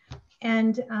state.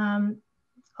 And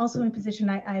also in position,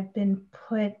 I've been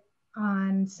put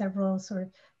on several sort of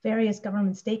various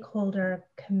government stakeholder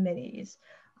committees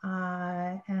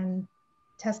and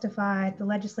testify at the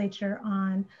legislature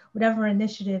on whatever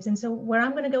initiatives. And so where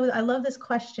I'm going to go with, I love this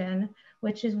question,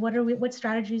 which is what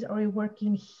strategies are we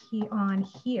working on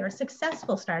here?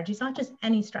 Successful strategies, not just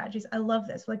any strategies. I love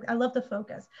this. Like, I love the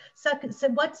focus. So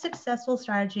what successful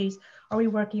strategies are we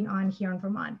working on here in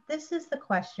Vermont? This is the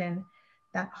question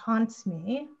that haunts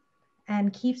me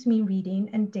and keeps me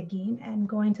reading and digging and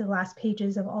going to the last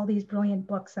pages of all these brilliant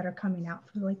books that are coming out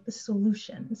for like the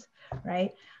solutions,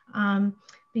 right?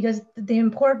 Because the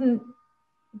important,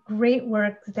 great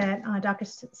work that Dr.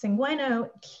 Sanguino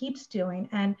keeps doing,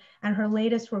 and her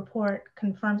latest report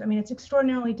confirms, I mean, it's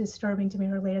extraordinarily disturbing to me,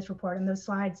 her latest report, and those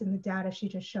slides and the data she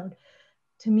just showed.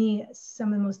 To me,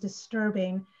 some of the most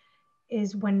disturbing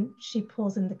is when she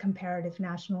pulls in the comparative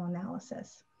national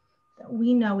analysis.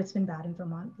 We know it's been bad in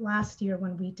Vermont. Last year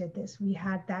when we did this, we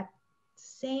had that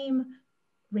same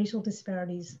racial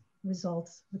disparities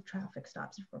results with traffic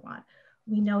stops in Vermont.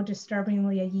 We know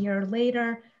disturbingly a year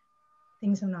later,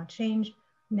 things have not changed.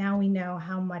 Now we know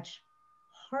how much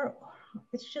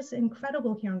it's just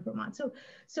incredible here in Vermont.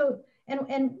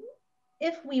 And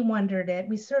if we wondered it,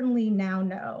 we certainly now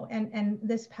know. And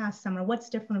this past summer, what's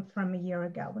different from a year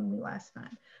ago when we last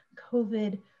met?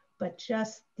 COVID, but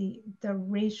just the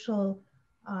racial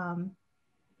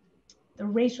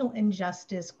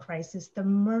injustice crisis, the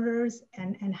murders,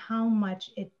 and how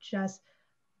much it just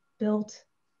built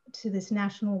to this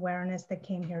national awareness that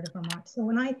came here to Vermont. So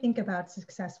when I think about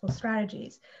successful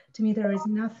strategies, to me, there is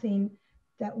nothing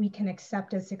that we can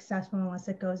accept as successful unless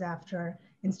it goes after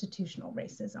institutional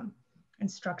racism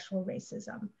and structural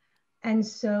racism. And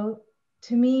so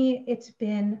to me, it's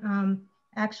been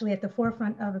actually at the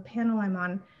forefront of a panel I'm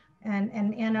on,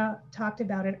 and Anna talked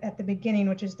about it at the beginning,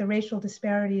 which is the Racial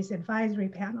Disparities Advisory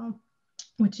Panel,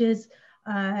 which is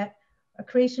a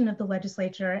creation of the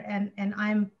legislature, and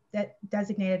I'm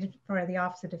designated for the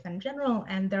Office of Defender General,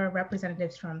 and there are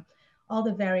representatives from all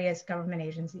the various government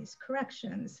agencies,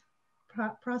 corrections,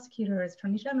 prosecutors,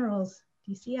 attorney generals,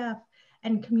 DCF,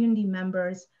 and community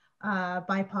members,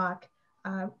 BIPOC,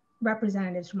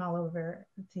 representatives from all over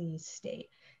the state.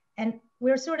 And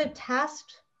we're sort of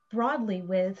tasked broadly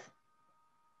with,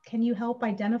 can you help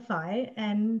identify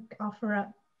and offer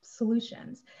up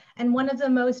solutions? And one of the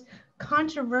most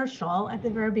controversial at the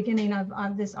very beginning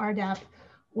of this RDAP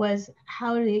was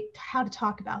how to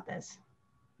talk about this.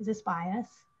 Is this bias?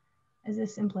 Is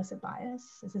this implicit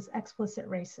bias? Is this explicit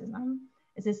racism?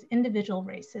 Is this individual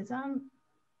racism?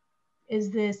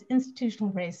 Is this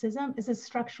institutional racism? Is this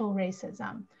structural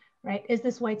racism, right? Is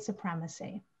this white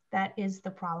supremacy? That is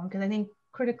the problem, because I think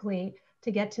critically,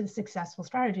 to get to the successful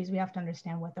strategies, we have to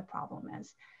understand what the problem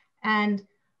is. And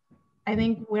I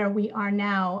think where we are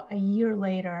now, a year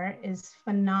later, is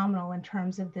phenomenal in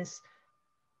terms of this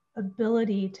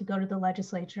ability to go to the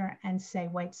legislature and say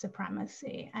white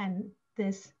supremacy. And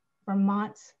this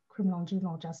Vermont's criminal and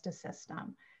juvenile justice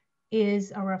system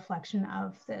is a reflection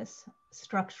of this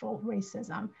structural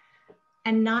racism.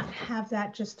 And not have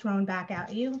that just thrown back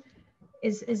at you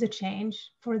is a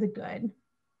change for the good,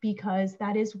 because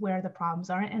that is where the problems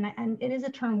are. And it is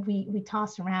a term we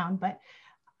toss around, but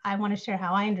I want to share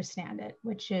how I understand it,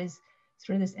 which is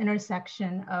sort of this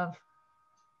intersection of,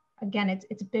 again,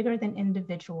 it's bigger than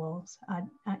individuals,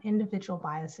 individual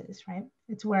biases, right?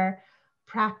 It's where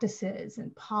practices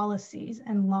and policies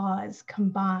and laws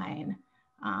combine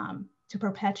to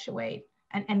perpetuate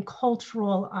and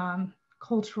cultural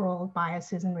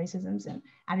biases and racisms and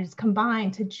attitudes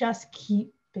combine to just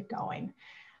keep it going.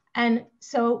 And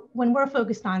so when we're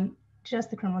focused on just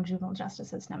the criminal and juvenile justice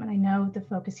system, and I know the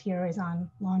focus here is on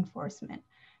law enforcement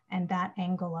and that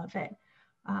angle of it,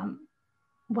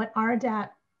 what RDAP,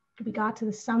 we got to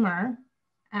the summer,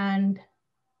 and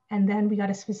then we got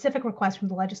a specific request from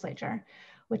the legislature,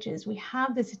 which is we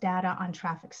have this data on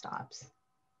traffic stops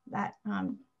that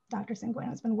Dr. Sanguino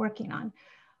has been working on,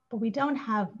 but we don't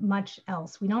have much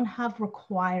else. We don't have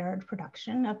required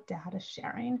production of data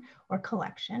sharing or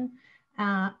collection.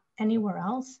 anywhere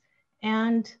else?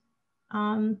 And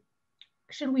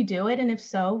should we do it? And if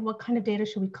so, what kind of data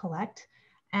should we collect?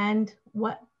 And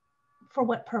for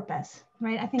what purpose,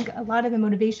 right? I think a lot of the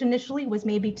motivation initially was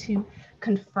maybe to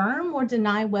confirm or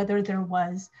deny whether there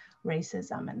was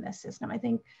racism in this system. I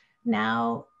think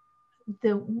now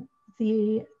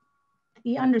the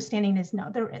understanding is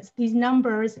no, there is. These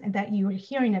numbers that you are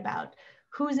hearing about,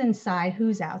 who's inside,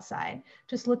 who's outside,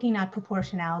 just looking at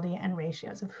proportionality and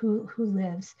ratios of who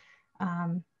lives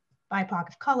BIPOC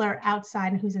of color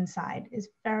outside and who's inside is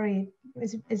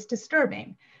is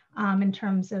disturbing in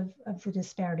terms of the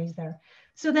disparities there.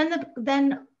 So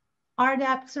then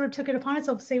RDAP sort of took it upon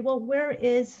itself to say, well,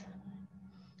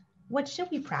 what should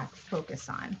we focus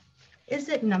on? Is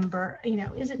it number,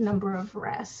 is it number of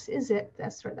arrests? Is it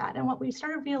this or that? And what we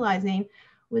started realizing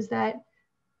was that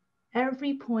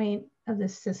every point of the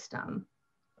system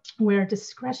where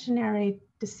discretionary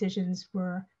decisions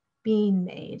were being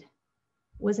made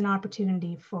was an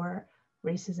opportunity for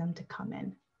racism to come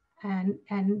in.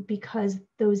 And because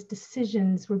those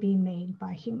decisions were being made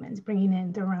by humans, bringing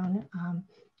in their own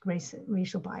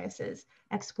racial biases,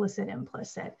 explicit,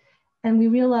 implicit. And we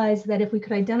realized that if we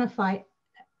could identify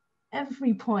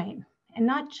every point, and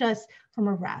not just from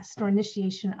arrest or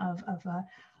initiation of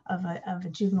a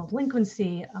juvenile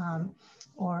delinquency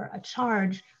or a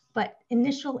charge, but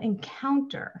initial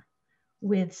encounter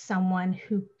with someone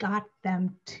who got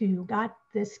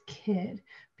this kid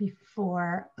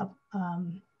before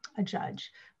a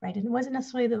judge, right? And it wasn't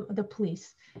necessarily the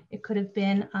police. It could have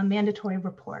been a mandatory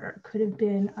reporter, it could have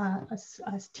been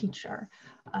a teacher,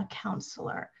 a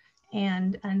counselor,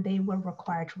 and they were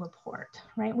required to report,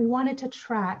 right? We wanted to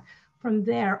track from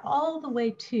there all the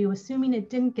way to, assuming it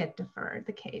didn't get deferred,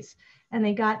 the case, and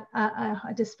they got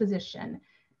a disposition,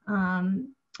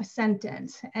 a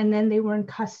sentence, and then they were in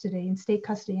custody, in state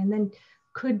custody, and then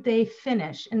could they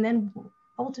finish? And then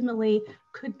ultimately,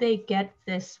 could they get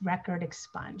this record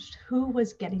expunged? Who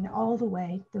was getting all the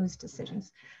way those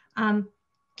decisions?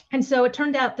 And so it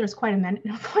turned out there's quite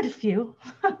a few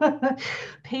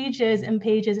pages and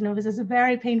pages, and it was this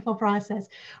very painful process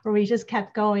where we just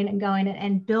kept going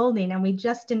and building, and we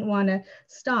just didn't want to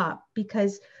stop,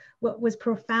 because what was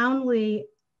profoundly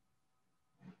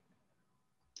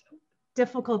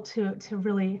difficult to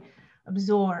really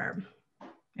absorb,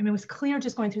 I mean, it was clear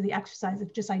just going through the exercise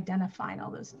of just identifying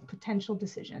all those potential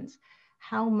decisions,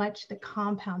 how much the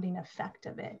compounding effect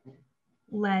of it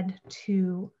led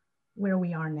to where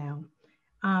we are now.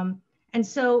 And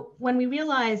so when we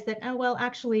realized that, oh, well,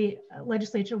 actually,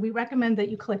 legislature, we recommend that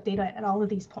you collect data at all of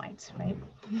these points, right?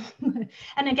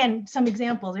 And again, some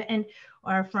examples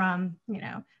are from,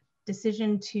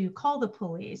 decision to call the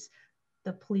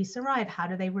police arrive, how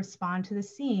do they respond to the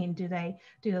scene? Do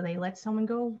they let someone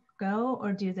go,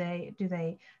 or do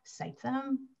they cite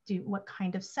them? What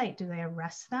kind of cite? Do they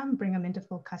arrest them, bring them into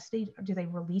full custody, or do they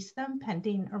release them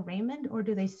pending arraignment, or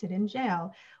do they sit in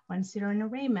jail once they're in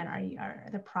arraignment? Are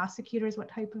the prosecutors, what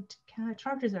type of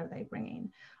charges are they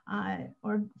bringing?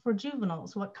 Or for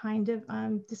juveniles, what kind of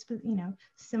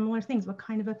similar things? What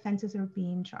kind of offenses are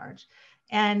being charged?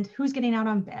 And who's getting out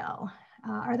on bail?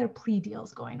 Are there plea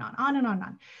deals going on and on and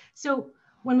on. So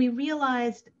when we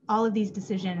realized all of these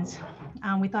decisions,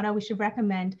 we thought, oh, we should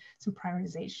recommend some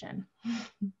prioritization,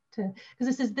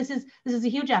 because this is a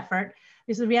huge effort.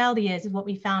 Because the reality is what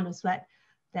we found was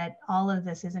that all of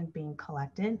this isn't being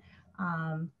collected,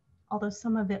 although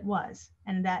some of it was,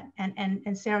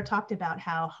 and Sarah talked about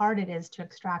how hard it is to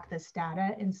extract this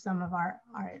data in some of our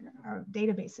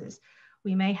databases.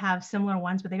 We may have similar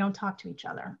ones, but they don't talk to each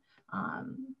other.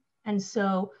 And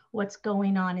so what's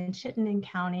going on in Chittenden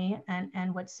County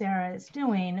and what Sarah is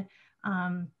doing,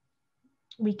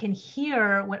 we can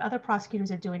hear what other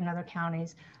prosecutors are doing in other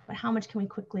counties, but how much can we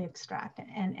quickly extract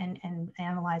and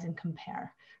analyze and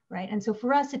compare, right? And so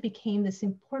for us, it became this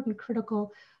important,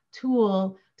 critical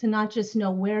tool to not just know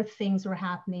where things were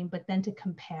happening, but then to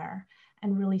compare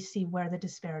and really see where the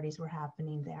disparities were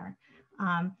happening there.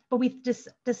 But we just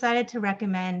decided to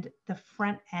recommend the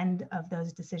front end of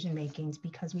those decision makings,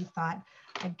 because we thought,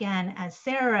 again, as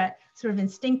Sarah sort of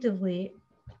instinctively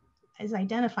is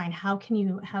identifying, how can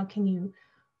you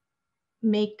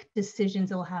make decisions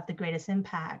that will have the greatest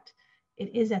impact?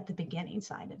 It is at the beginning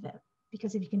side of it,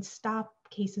 because if you can stop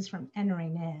cases from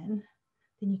entering in,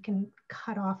 then you can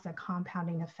cut off the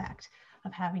compounding effect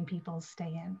of having people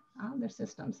stay in their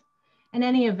systems. In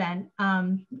any event,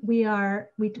 we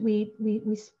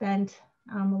spent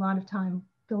a lot of time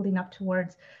building up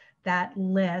towards that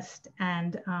list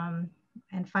and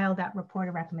filed that report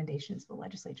of recommendations to the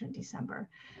legislature in December.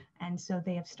 And so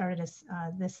they have started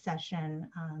this session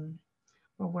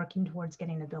we're working towards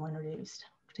getting the bill introduced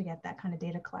to get that kind of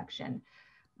data collection.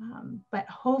 But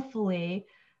hopefully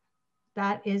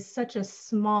that is such a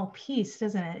small piece,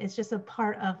 doesn't it? It's just a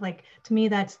part of, like, to me,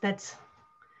 that's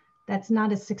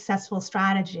not a successful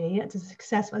strategy.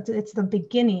 It's the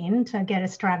beginning to get a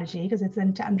strategy, because it's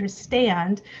then to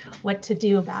understand what to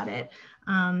do about it.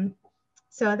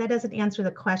 So that doesn't answer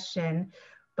the question,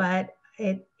 but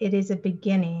it is a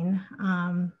beginning.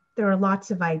 There are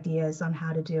lots of ideas on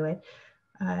how to do it.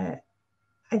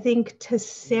 I think to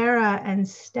Sarah and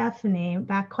Stephanie,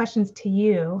 back questions to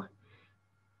you.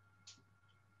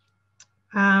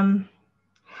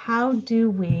 How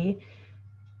do we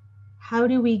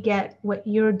get what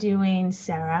you're doing,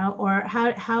 Sarah, or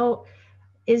how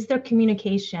is there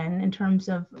communication in terms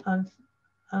of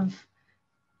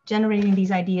generating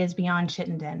these ideas beyond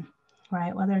Chittenden,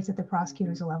 right? Whether it's at the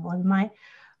prosecutor's level. And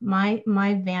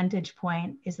my vantage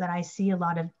point is that I see a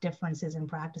lot of differences in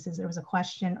practices. There was a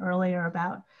question earlier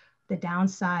about the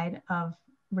downside of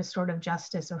restorative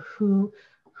justice, or who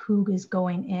is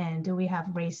going in. Do we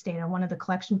have race data? One of the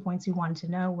collection points we wanted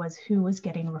to know was who was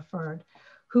getting referred,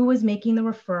 who was making the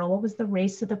referral, what was the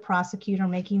race of the prosecutor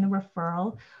making the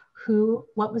referral,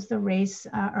 what was the race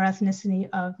or ethnicity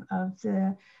of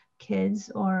the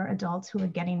kids or adults who are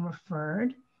getting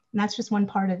referred. And that's just one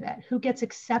part of it. Who gets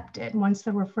accepted once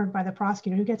they're referred by the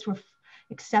prosecutor? Who gets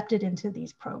accepted into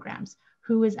these programs?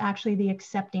 Who is actually the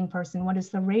accepting person? What is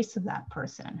the race of that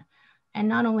person? And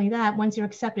not only that, once you're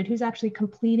accepted, who's actually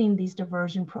completing these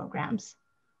diversion programs,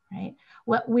 right?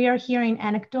 What we are hearing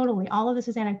anecdotally, all of this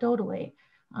is anecdotally,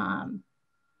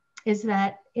 is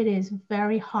that it is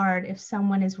very hard if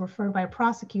someone is referred by a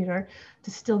prosecutor to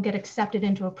still get accepted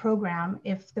into a program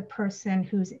if the person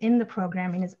who's in the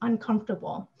programming is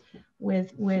uncomfortable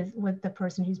with the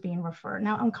person who's being referred.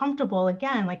 Now, uncomfortable,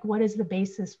 again, like, what is the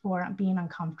basis for being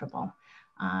uncomfortable?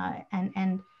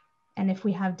 And if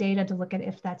we have data to look at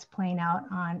if that's playing out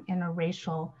on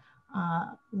interracial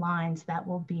lines, that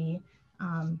will be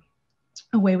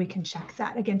a way we can check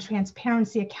that. Again,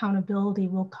 transparency, accountability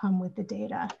will come with the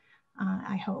data,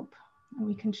 I hope, and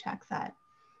we can check that.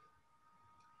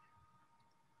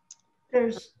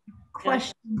 There's a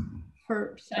question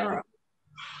for Sarah.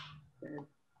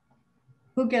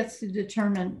 Who gets to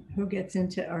determine who gets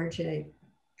into RJ?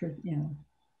 For,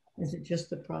 is it just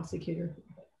the prosecutor?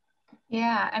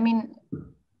 Yeah, I mean,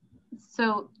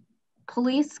 so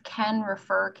police can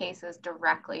refer cases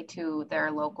directly to their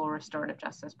local restorative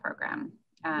justice program.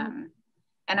 And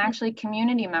actually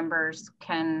community members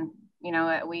can,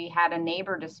 we had a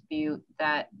neighbor dispute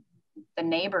that the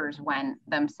neighbors went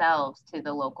themselves to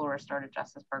the local restorative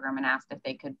justice program and asked if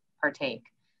they could partake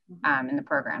in the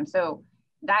program. So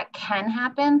that can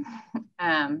happen,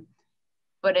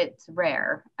 but it's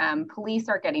rare. Police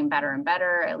are getting better and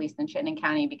better, at least in Chittenden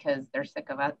County, because they're sick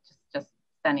of us just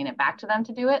sending it back to them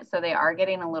to do it. So they are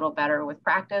getting a little better with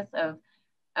practice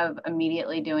of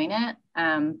immediately doing it.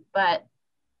 But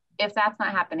if that's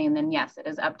not happening, then yes, it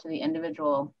is up to the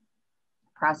individual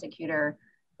prosecutor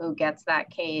who gets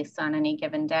that case on any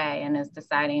given day and is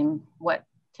deciding what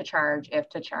to charge, if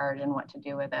to charge, and what to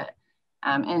do with it.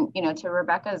 And to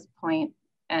Rebecca's point,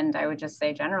 and I would just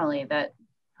say generally that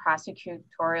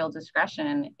prosecutorial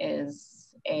discretion is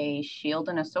a shield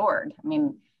and a sword. I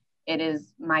mean, it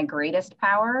is my greatest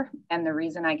power, and the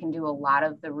reason I can do a lot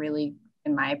of the really,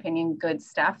 in my opinion, good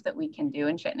stuff that we can do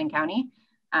in Chittenden County.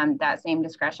 That same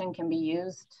discretion can be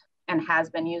used and has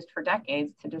been used for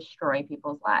decades to destroy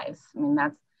people's lives. I mean,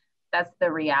 that's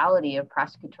the reality of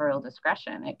prosecutorial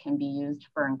discretion. It can be used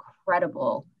for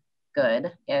incredible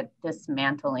good at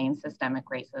dismantling systemic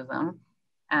racism,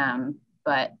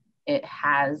 but it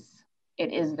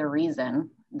is the reason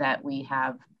that we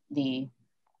have the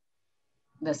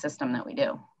system that we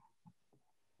do.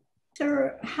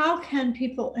 Sarah, how can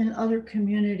people in other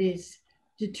communities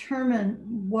determine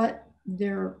what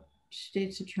their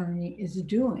state's attorney is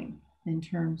doing in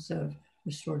terms of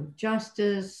restorative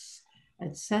justice,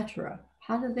 etc.?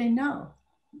 How do they know?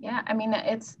 Yeah, I mean,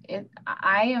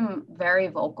 I am very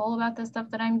vocal about the stuff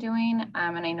that I'm doing.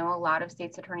 And I know a lot of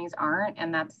state's attorneys aren't,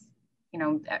 and that's,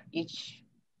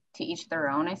 to each their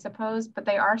own, I suppose, but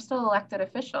they are still elected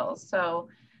officials. So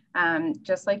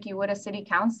just like you would a city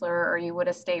councilor or you would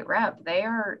a state rep,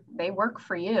 they work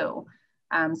for you.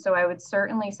 So I would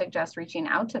certainly suggest reaching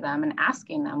out to them and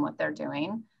asking them what they're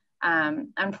doing.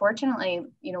 Unfortunately,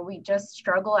 we just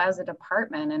struggle as a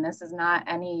department, and this is not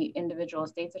any individual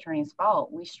state's attorney's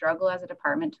fault. We struggle as a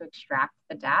department to extract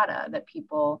the data that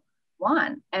people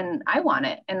want, and I want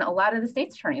it, and a lot of the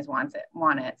state's attorneys want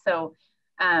it. So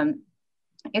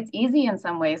it's easy in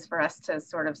some ways for us to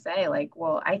sort of say, like,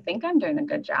 well, I think I'm doing a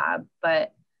good job,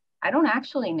 but I don't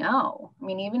actually know. I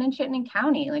mean, even in Chittenden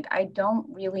County, like I don't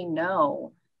really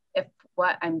know if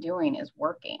what I'm doing is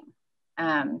working,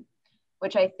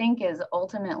 which I think is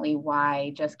ultimately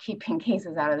why just keeping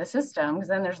cases out of the system, because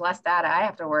then there's less data I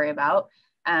have to worry about,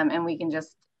 and we can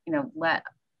just, you know, let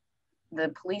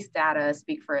the police data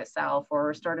speak for itself, or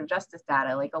restorative justice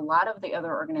data. Like a lot of the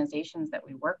other organizations that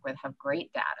we work with have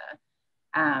great data.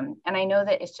 And I know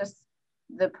that it's just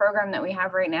the program that we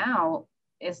have right now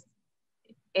is,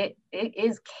 it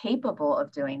is capable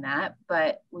of doing that,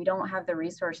 but we don't have the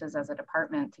resources as a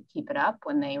department to keep it up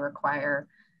when they require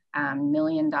 $1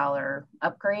 million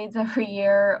upgrades every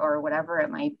year or whatever it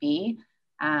might be.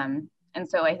 And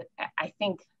so I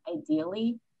think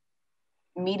ideally,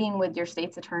 meeting with your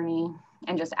state's attorney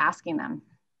and just asking them,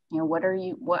 you know, what are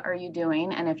you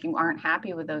doing? And if you aren't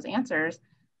happy with those answers,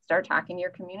 start talking to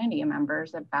your community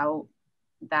members about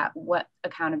that, what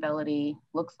accountability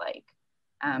looks like.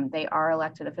 They are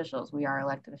elected officials, we are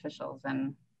elected officials,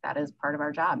 and that is part of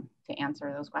our job to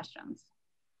answer those questions.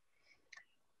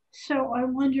 So I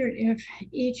wondered if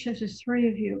each of the three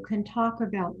of you can talk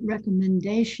about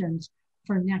recommendations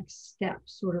for next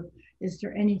steps. Sort of, is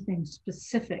there anything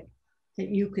specific that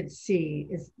you could see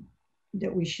is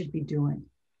that we should be doing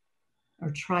or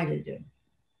try to do?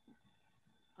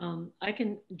 I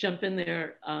can jump in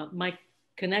there. My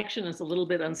connection is a little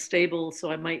bit unstable,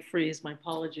 so I might freeze. My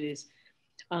apologies.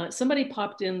 Somebody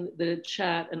popped in the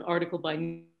chat an article by,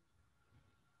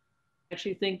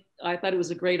 I thought it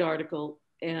was a great article,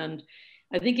 and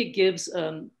I think it gives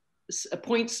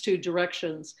points to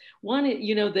directions. One,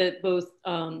 you know, that both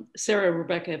Sarah and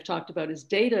Rebecca have talked about is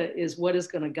data is what is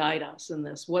going to guide us in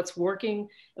this, what's working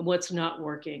and what's not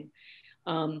working.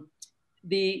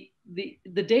 The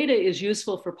data is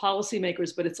useful for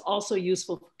policymakers, but it's also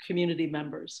useful for community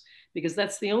members, because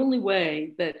that's the only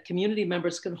way that community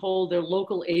members can hold their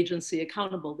local agency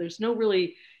accountable. There's no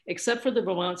really, except for the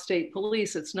Vermont State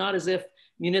Police, it's not as if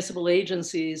municipal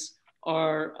agencies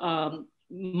are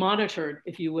monitored,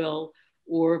 if you will,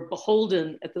 or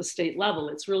beholden at the state level.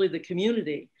 It's really the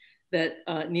community that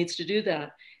needs to do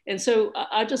that. And so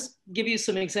I'll just give you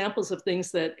some examples of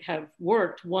things that have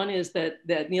worked. One is that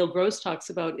Neil Gross talks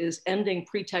about is ending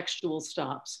pretextual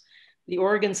stops. The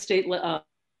Oregon State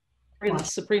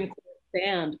Supreme Court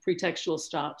banned pretextual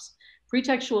stops.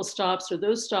 Pretextual stops are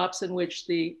those stops in which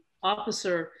the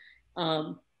officer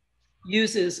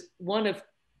uses one of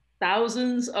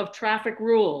thousands of traffic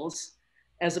rules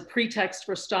as a pretext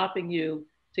for stopping you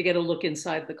to get a look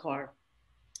inside the car.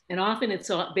 And often it's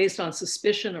based on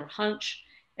suspicion or hunch.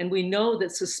 And we know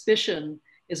that suspicion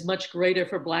is much greater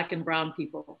for Black and brown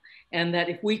people. And that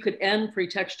if we could end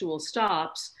pretextual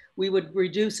stops, we would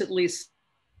reduce at least.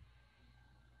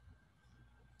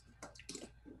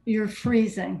 You're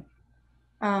freezing.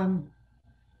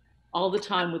 All the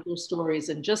time with their stories.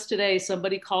 And just today,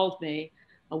 somebody called me,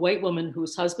 a white woman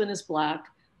whose husband is Black,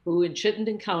 who in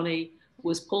Chittenden County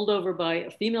was pulled over by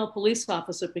a female police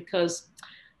officer because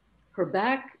her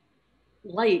back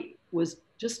light was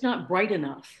just not bright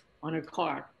enough on her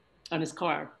car, on his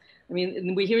car. I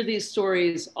mean, we hear these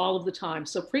stories all of the time.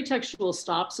 So pretextual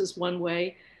stops is one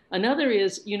way. Another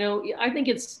is, you know, I think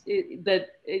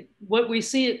what we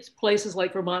see at places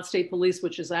like Vermont State Police,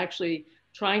 which is actually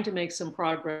trying to make some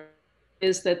progress,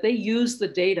 is that they use the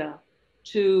data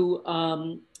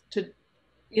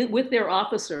with their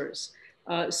officers.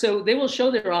 So they will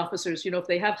show their officers, you know, if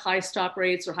they have high stop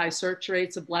rates or high search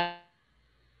rates of Black,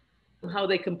 how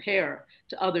they compare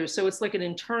to others. So it's like an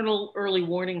internal early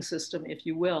warning system, if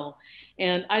you will.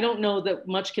 And I don't know that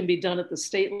much can be done at the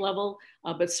state level,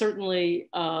 but certainly,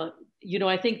 you know,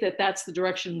 I think that that's the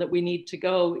direction that we need to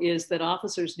go, is that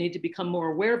officers need to become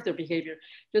more aware of their behavior.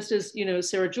 Just as, you know,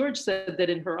 Sarah George said that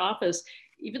in her office,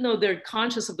 even though they're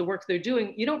conscious of the work they're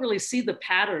doing, you don't really see the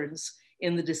patterns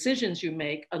in the decisions you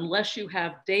make unless you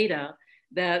have data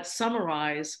that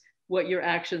summarize what your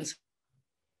actions.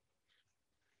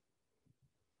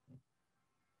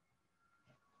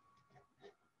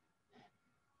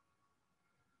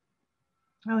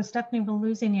 Oh, Stephanie, we're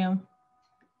losing you.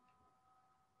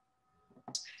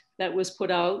 That was put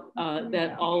out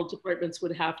that all departments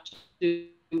would have to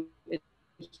do.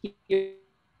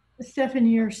 Stephanie,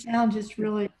 your sound is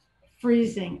really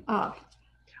freezing up.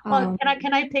 Well,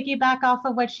 can I piggyback off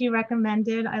of what she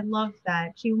recommended? I love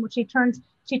that. She turns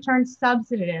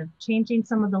substantive, changing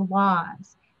some of the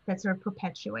laws that sort of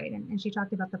perpetuate. And she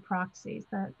talked about the proxies,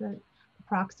 the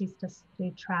proxies to the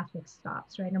traffic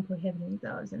stops, right, and prohibiting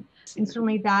those. And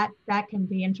certainly that can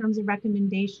be, in terms of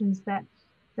recommendations that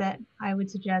I would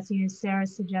suggest, you know, Sarah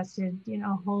suggested, you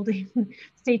know, holding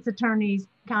state's attorneys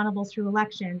accountable through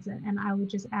elections. And I would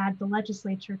just add the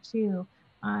legislature too,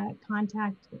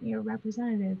 contact your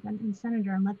representative and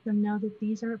senator and let them know that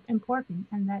these are important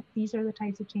and that these are the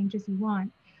types of changes you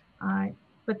want.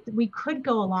 But we could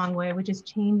go a long way with just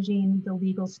changing the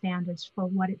legal standards for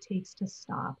what it takes to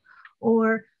stop,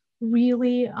 or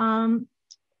really,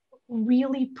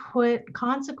 really put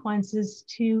consequences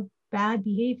to bad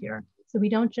behavior. So we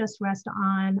don't just rest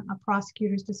on a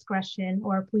prosecutor's discretion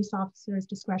or a police officer's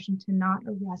discretion to not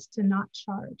arrest, to not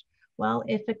charge. Well,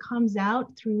 if it comes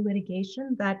out through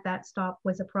litigation that that stop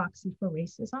was a proxy for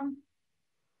racism,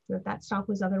 so if that stop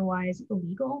was otherwise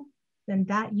illegal, then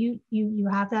that you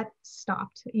have that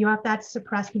stopped. You have that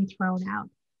suppressed and thrown out.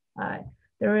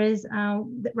 There is,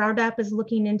 ROUDAP is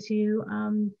looking into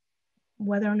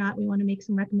whether or not we want to make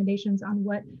some recommendations on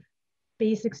what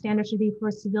basic standards should be for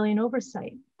a civilian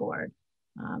oversight board.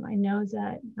 I know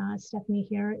that Stephanie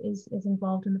here is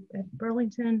involved at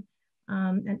Burlington,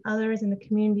 and others in the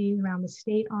community around the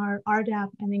state are. RDAP,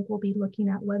 I think, will be looking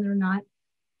at whether or not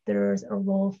there's a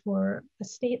role for a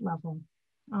state level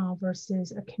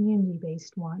versus a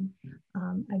community-based one.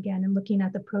 Again, and looking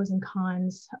at the pros and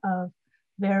cons of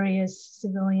various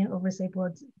civilian oversight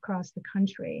boards across the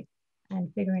country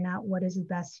and figuring out what is the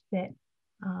best fit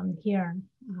here.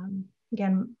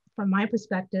 Again, from my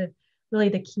perspective, really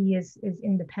the key is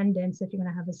independence. If you're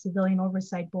going to have a civilian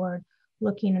oversight board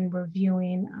looking and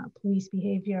reviewing police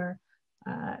behavior,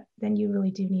 then you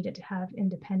really do need it to have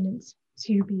independence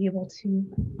to be able to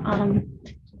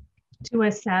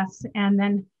assess and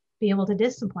then be able to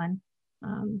discipline.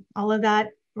 All of that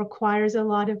requires a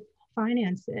lot of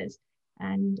finances,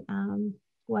 and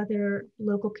whether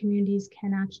local communities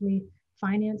can actually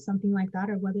finance something like that,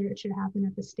 or whether it should happen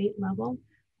at the state level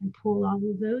and pool all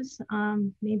of those,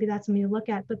 maybe that's something to look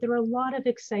at. But there are a lot of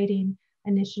exciting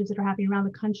initiatives that are happening around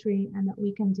the country and that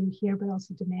we can do here, but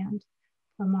also demand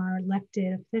from our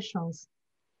elected officials.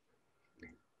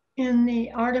 In the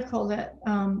article that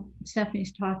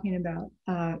Stephanie's talking about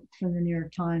from the New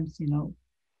York Times, you know,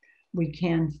 we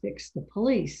can fix the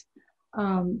police.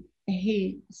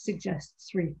 He suggests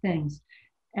 3 things.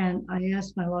 And I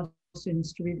asked my law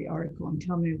students to read the article and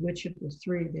tell me which of the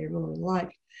 3 they really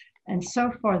liked. And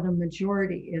so far, the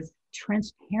majority is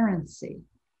transparency.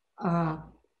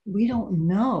 We don't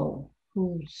know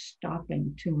who's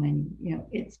stopping too many. You know,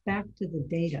 it's back to the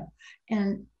data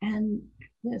and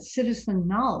the citizen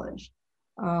knowledge.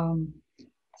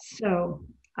 So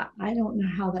I don't know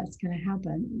how that's going to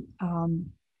happen.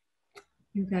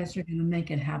 You guys are going to make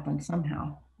it happen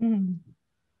somehow. Mm.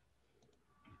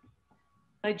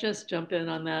 I just jump in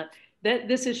on that.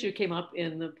 This issue came up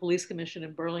in the police commission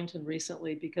in Burlington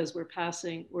recently because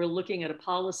we're looking at a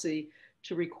policy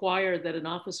to require that an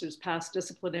officer's past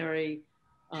disciplinary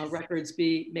records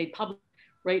be made public.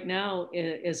 Right now,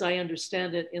 as I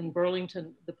understand it, in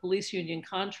Burlington, the police union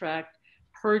contract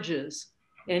purges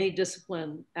any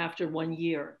discipline after 1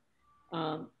 year.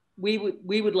 We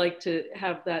would like to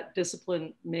have that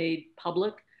discipline made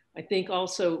public. I think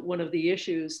also one of the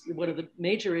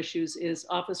major issues is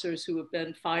officers who have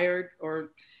been fired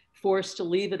or forced to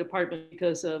leave a department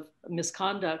because of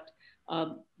misconduct.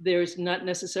 There's not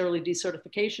necessarily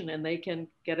decertification and they can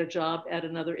get a job at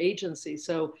another agency.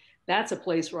 So that's a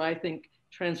place where I think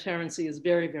transparency is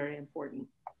very, very important.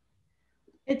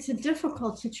 It's a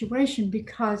difficult situation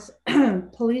because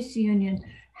police union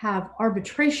have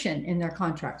arbitration in their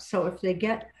contracts. So if they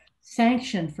get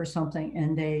sanctioned for something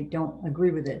and they don't agree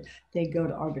with it, they go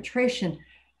to arbitration.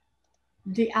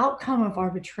 The outcome of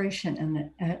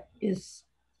arbitration is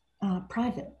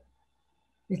private.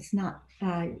 It's not,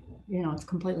 you know, it's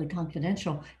completely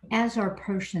confidential, as are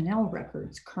personnel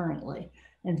records currently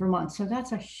in Vermont. So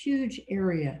that's a huge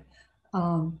area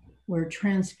where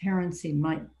transparency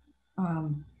might, I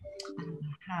don't know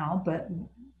how, but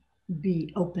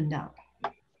be opened up.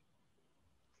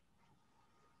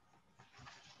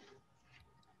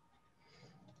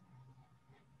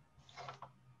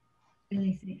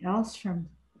 Anything else from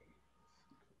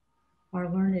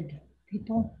our learned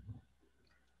people?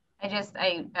 I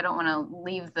don't want to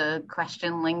leave the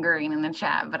question lingering in the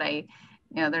chat, but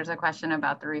there's a question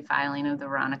about the refiling of the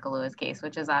Veronica Lewis case,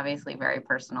 which is obviously very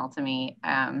personal to me.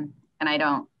 And I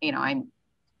don't know.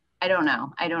 I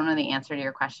don't know the answer to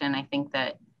your question. I think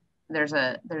that there's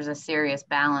a serious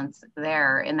balance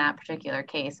there in that particular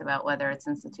case about whether it's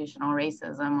institutional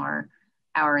racism or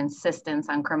our insistence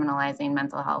on criminalizing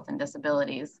mental health and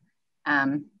disabilities.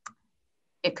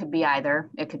 It could be either,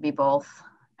 it could be both,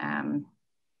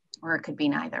 or it could be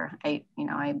neither.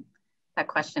 That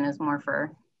question is more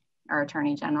for our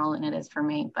Attorney General than it is for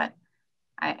me, but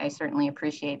I certainly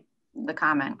appreciate the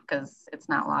comment because it's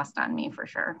not lost on me for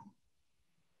sure.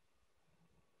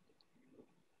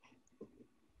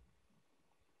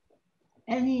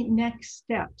 any next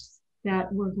steps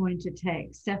that we're going to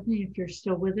take? Stephanie, if you're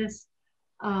still with us,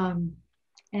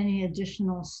 any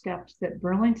additional steps that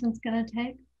Burlington's going to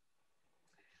take?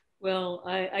 Well,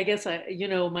 I guess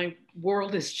my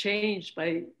world has changed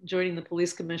by joining the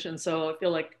police commission. So I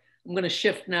feel like I'm going to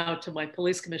shift now to my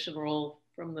police commission role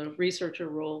from the researcher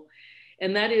role.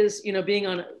 And that is, being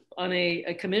on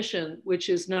a commission, which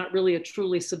is not really a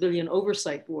truly civilian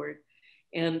oversight board,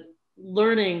 and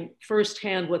learning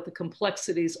firsthand what the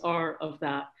complexities are of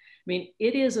that. I mean,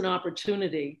 it is an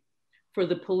opportunity for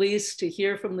the police to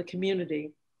hear from the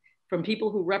community, from people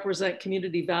who represent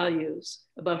community values,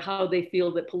 about how they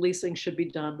feel that policing should be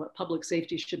done, what public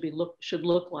safety should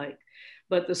look like.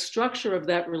 But the structure of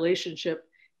that relationship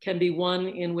can be one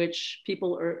in which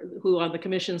people who on the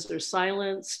commissions are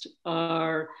silenced,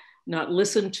 are not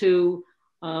listened to,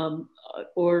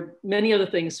 or many other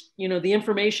things. The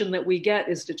information that we get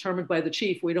is determined by the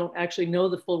chief. We don't actually know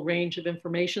the full range of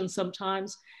information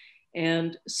sometimes.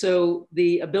 And so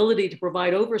the ability to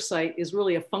provide oversight is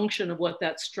really a function of what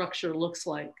that structure looks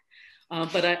like.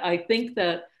 But I think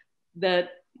that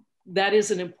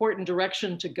is an important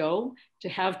direction to go, to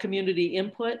have community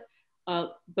input.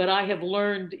 But I have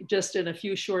learned just in a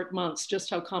few short months just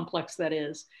how complex that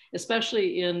is,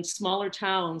 especially in smaller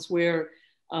towns where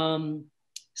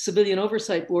civilian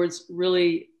oversight boards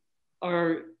really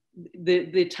are,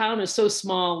 the town is so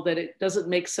small that it doesn't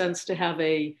make sense to have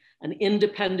an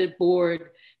independent board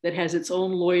that has its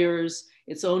own lawyers,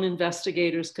 its own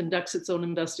investigators, conducts its own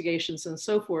investigations and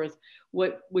so forth.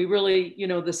 What we really,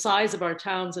 the size of our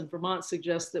towns in Vermont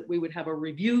suggests that we would have a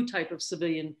review type of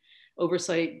civilian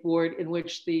oversight board in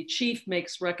which the chief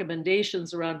makes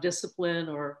recommendations around discipline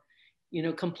or,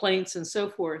 complaints and so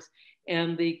forth.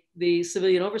 And the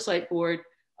civilian oversight board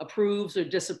approves or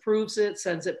disapproves it,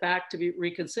 sends it back to be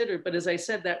reconsidered. But as I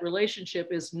said, that relationship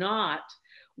is not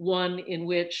one in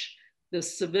which the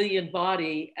civilian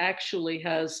body actually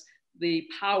has the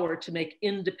power to make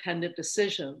independent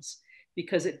decisions,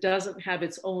 because it doesn't have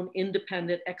its own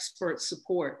independent expert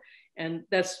support. And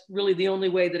that's really the only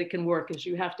way that it can work, is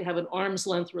you have to have an arm's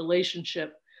length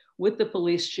relationship with the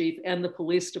police chief and the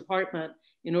police department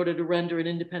in order to render an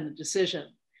independent decision.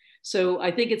 So I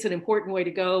think it's an important way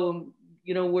to go.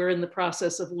 We're in the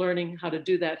process of learning how to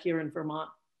do that here in Vermont.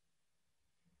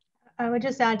 I would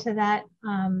just add to that,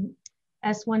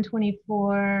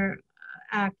 S124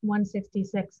 Act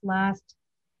 166 last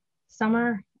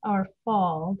summer or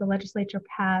fall, the legislature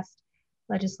passed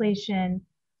legislation,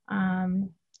 a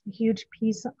huge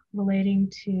piece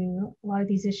relating to a lot of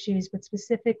these issues, but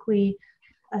specifically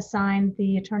assigned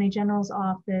the Attorney General's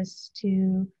office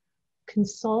to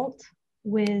consult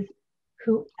with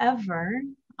whoever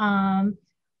on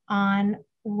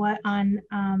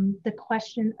the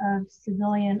question of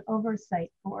civilian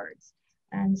oversight boards.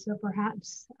 And so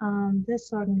perhaps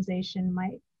this organization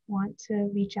might want to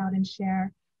reach out and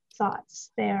share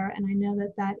thoughts there. And I know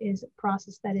that that is a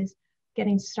process that is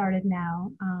getting started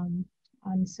now.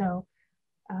 And so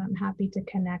I'm happy to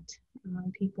connect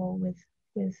people with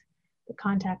the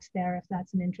contacts there if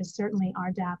that's an interest. Certainly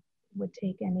RDAP would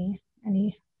take any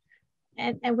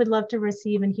and would love to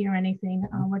receive and hear anything.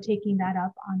 We're taking that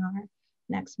up on our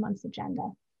next month's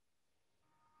agenda.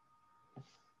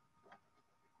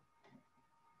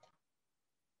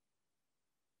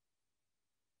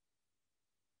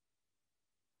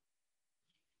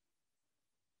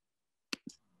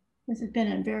 This has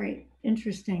been a very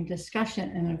interesting discussion,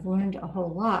 and I've learned a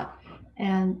whole lot.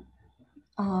 And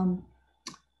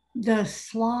the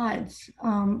slides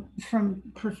from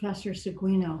Professor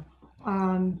Seguino,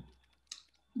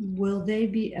 will they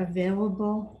be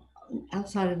available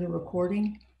outside of the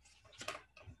recording?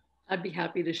 I'd be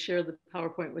happy to share the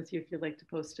PowerPoint with you if you'd like to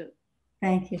post it.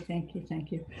 Thank you, thank you,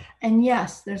 thank you. And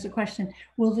yes, there's a question.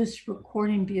 Will this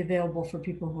recording be available for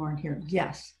people who aren't here?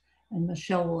 Yes. And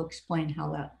Michelle will explain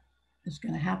how that is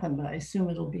going to happen, but I assume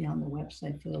it'll be on the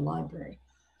website for the library.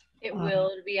 It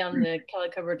will. It'll be on the Kelly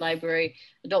Covered Library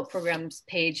Adult Programs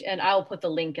page, and I'll put the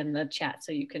link in the chat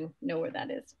so you can know where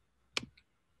that is.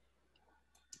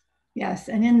 Yes,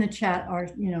 and in the chat are,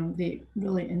 the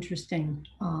really interesting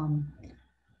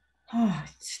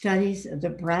studies, the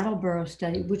Brattleboro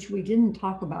study, which we didn't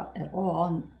talk about at all.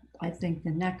 And I think the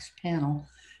next panel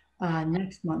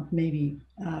next month, maybe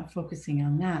focusing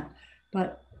on that.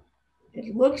 But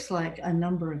it looks like a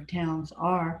number of towns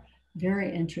are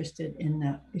very interested in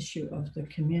the issue of the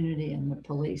community and the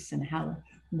police and how to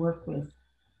work with,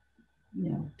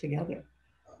 together.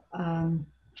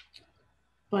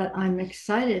 But I'm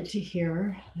excited to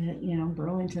hear that,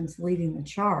 Burlington's leading the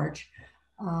charge,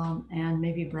 and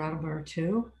maybe Brattleboro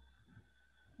too.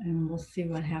 And we'll see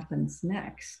what happens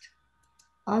next.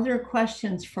 Other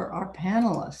questions for our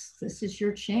panelists? This is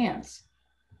your chance.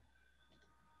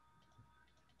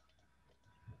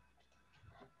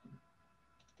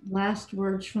 Last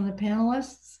words from the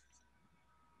panelists?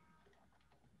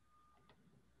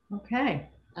 Okay.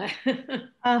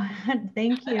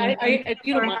 Thank you. If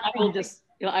you don't mind, I will just,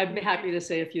 I'd be happy to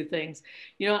say a few things.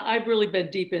 I've really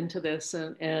been deep into this,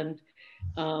 and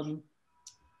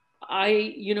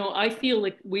I feel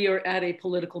like we are at a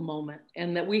political moment,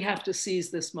 and that we have to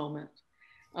seize this moment.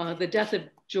 The death of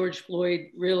George Floyd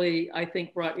really, I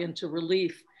think, brought into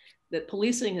relief that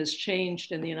policing has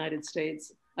changed in the United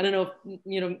States. I don't know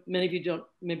if, many of you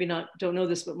don't know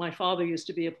this, but my father used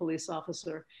to be a police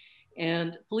officer,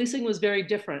 and policing was very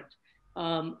different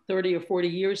 30 or 40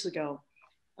 years ago.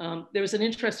 There was an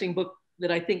interesting book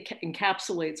that I think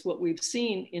encapsulates what we've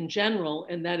seen in general,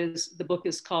 and that is, the book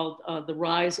is called The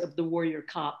Rise of the Warrior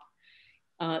Cop.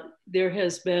 There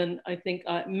has been, I think,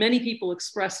 many people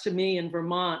expressed to me in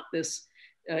Vermont this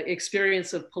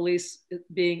experience of police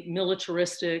being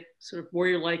militaristic, sort of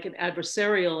warrior-like and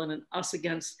adversarial, and an us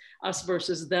against us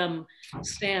versus them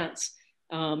stance.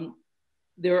 One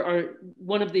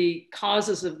of the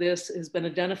causes of this has been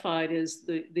identified as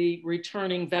the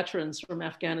returning veterans from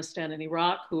Afghanistan and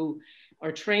Iraq who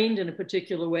are trained in a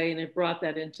particular way, and have brought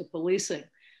that into policing.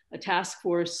 A task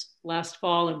force last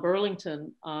fall in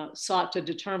Burlington sought to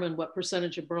determine what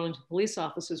percentage of Burlington police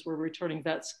officers were returning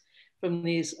vets from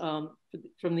these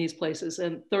places,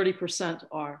 and 30%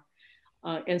 are.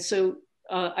 And so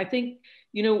I think,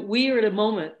 we are at a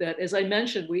moment that, as I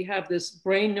mentioned, we have this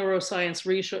brain neuroscience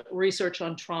research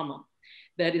on trauma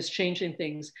that is changing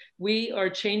things. We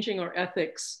are changing our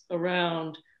ethics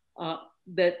around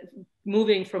that,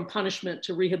 moving from punishment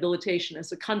to rehabilitation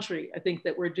as a country. I think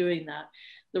that we're doing that.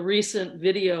 The recent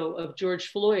video of George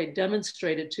Floyd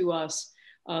demonstrated to us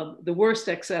the worst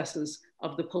excesses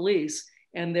of the police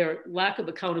and their lack of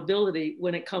accountability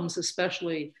when it comes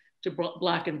especially to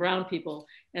Black and brown people.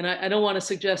 And I don't want to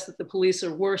suggest that the police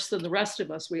are worse than the rest of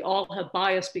us. We all have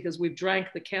bias because we've drank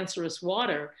the cancerous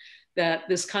water that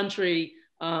this country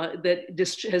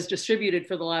has distributed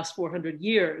for the last 400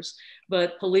 years.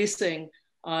 But policing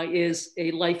is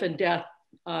a life and death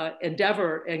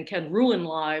endeavor, and can ruin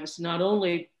lives, not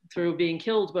only through being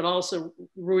killed, but also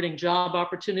ruining job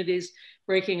opportunities,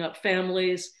 breaking up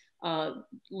families,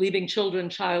 leaving children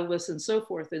childless, and so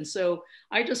forth. And so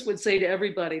I just would say to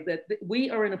everybody that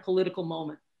we are in a political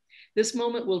moment. This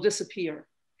moment will disappear.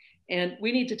 And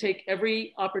we need to take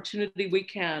every opportunity we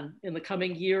can in the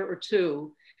coming year or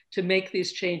two to make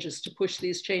these changes, to push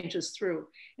these changes through.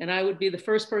 And I would be the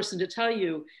first person to tell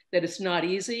you that it's not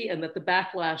easy, and that the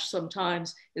backlash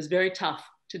sometimes is very tough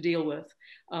to deal with.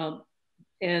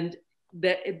 And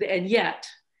yet,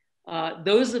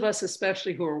 those of us,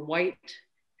 especially who are white,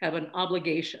 have an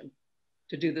obligation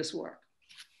to do this work.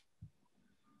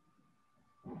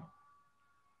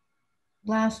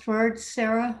 Last words,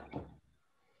 Sarah?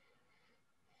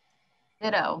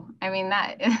 Ditto. I mean,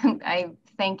 I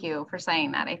thank you for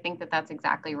saying that. I think that that's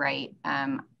exactly right.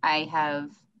 I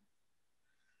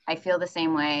feel the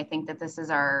same way. I think that this is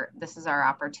our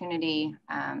opportunity.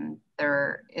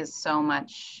 There is so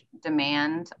much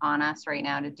demand on us right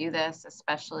now to do this,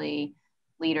 especially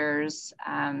leaders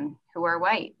who are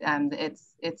white.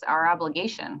 It's our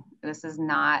obligation. This is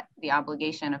not the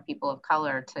obligation of people of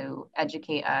color to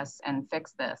educate us and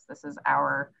fix this. This is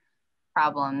our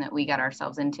problem that we got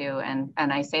ourselves into. And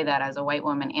I say that as a white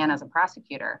woman and as a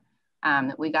prosecutor,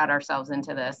 that we got ourselves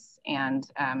into this. And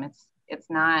it's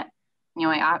not,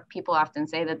 people often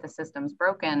say that the system's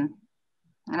broken.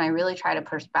 And I really try to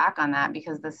push back on that,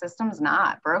 because the system's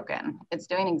not broken. It's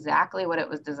doing exactly what it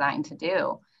was designed to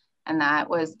do. And that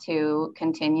was to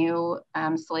continue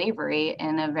slavery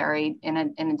in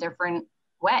a different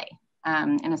way,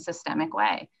 in a systemic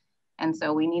way. And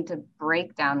so we need to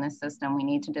break down this system. We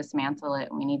need to dismantle it.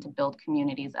 We need to build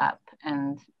communities up.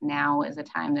 And now is a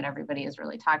time that everybody is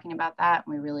really talking about that.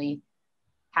 We really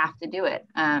have to do it.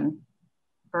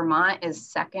 Vermont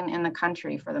is second in the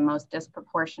country for the most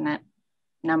disproportionate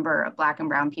number of Black and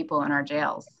brown people in our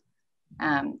jails.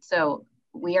 So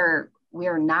we are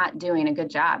not doing a good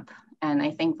job. And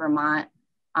I think Vermont,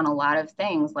 on a lot of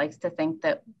things, likes to think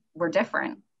that we're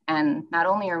different. And not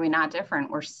only are we not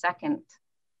different, we're second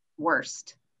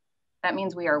worst. That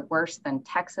means we are worse than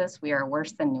Texas. We are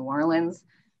worse than New Orleans.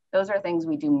 Those are things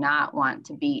we do not want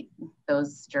to beat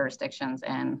those jurisdictions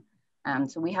in.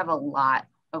 So we have a lot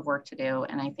of work to do.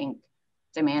 And I think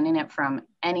demanding it from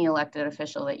any elected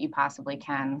official that you possibly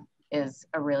can is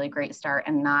a really great start,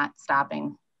 and not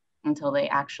stopping until they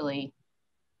actually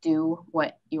do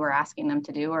what you are asking them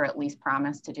to do, or at least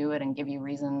promise to do it and give you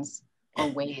reasons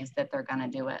ways that they're going to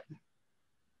do it.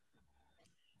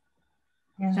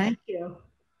 Yeah. Thank you.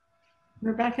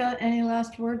 Rebecca, any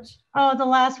last words? Oh, the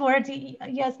last words.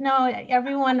 Yes, no,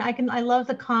 everyone, I love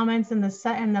the comments and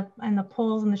the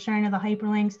polls and the sharing of the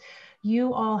hyperlinks.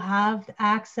 You all have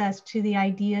access to the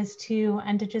ideas too,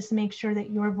 and to just make sure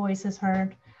that your voice is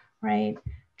heard, right?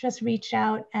 Just reach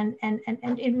out and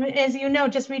as you know,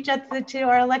 just reach out to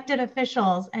our elected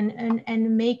officials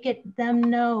and make it them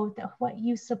know that what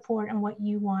you support and what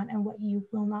you want and what you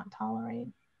will not tolerate.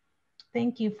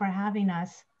 Thank you for having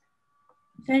us.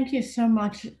 Thank you so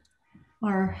much,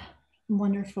 our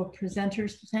wonderful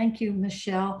presenters. Thank you,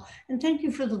 Michelle. And thank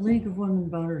you for the League of Women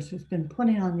Voters who's been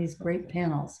putting on these great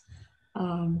panels.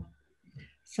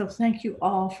 So thank you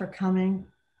all for coming.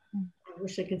 I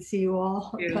wish I could see you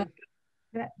all.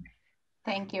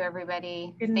 Thank you,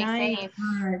 everybody. Good Stay night. safe.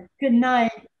 All right. Good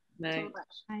night. Night.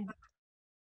 Bye.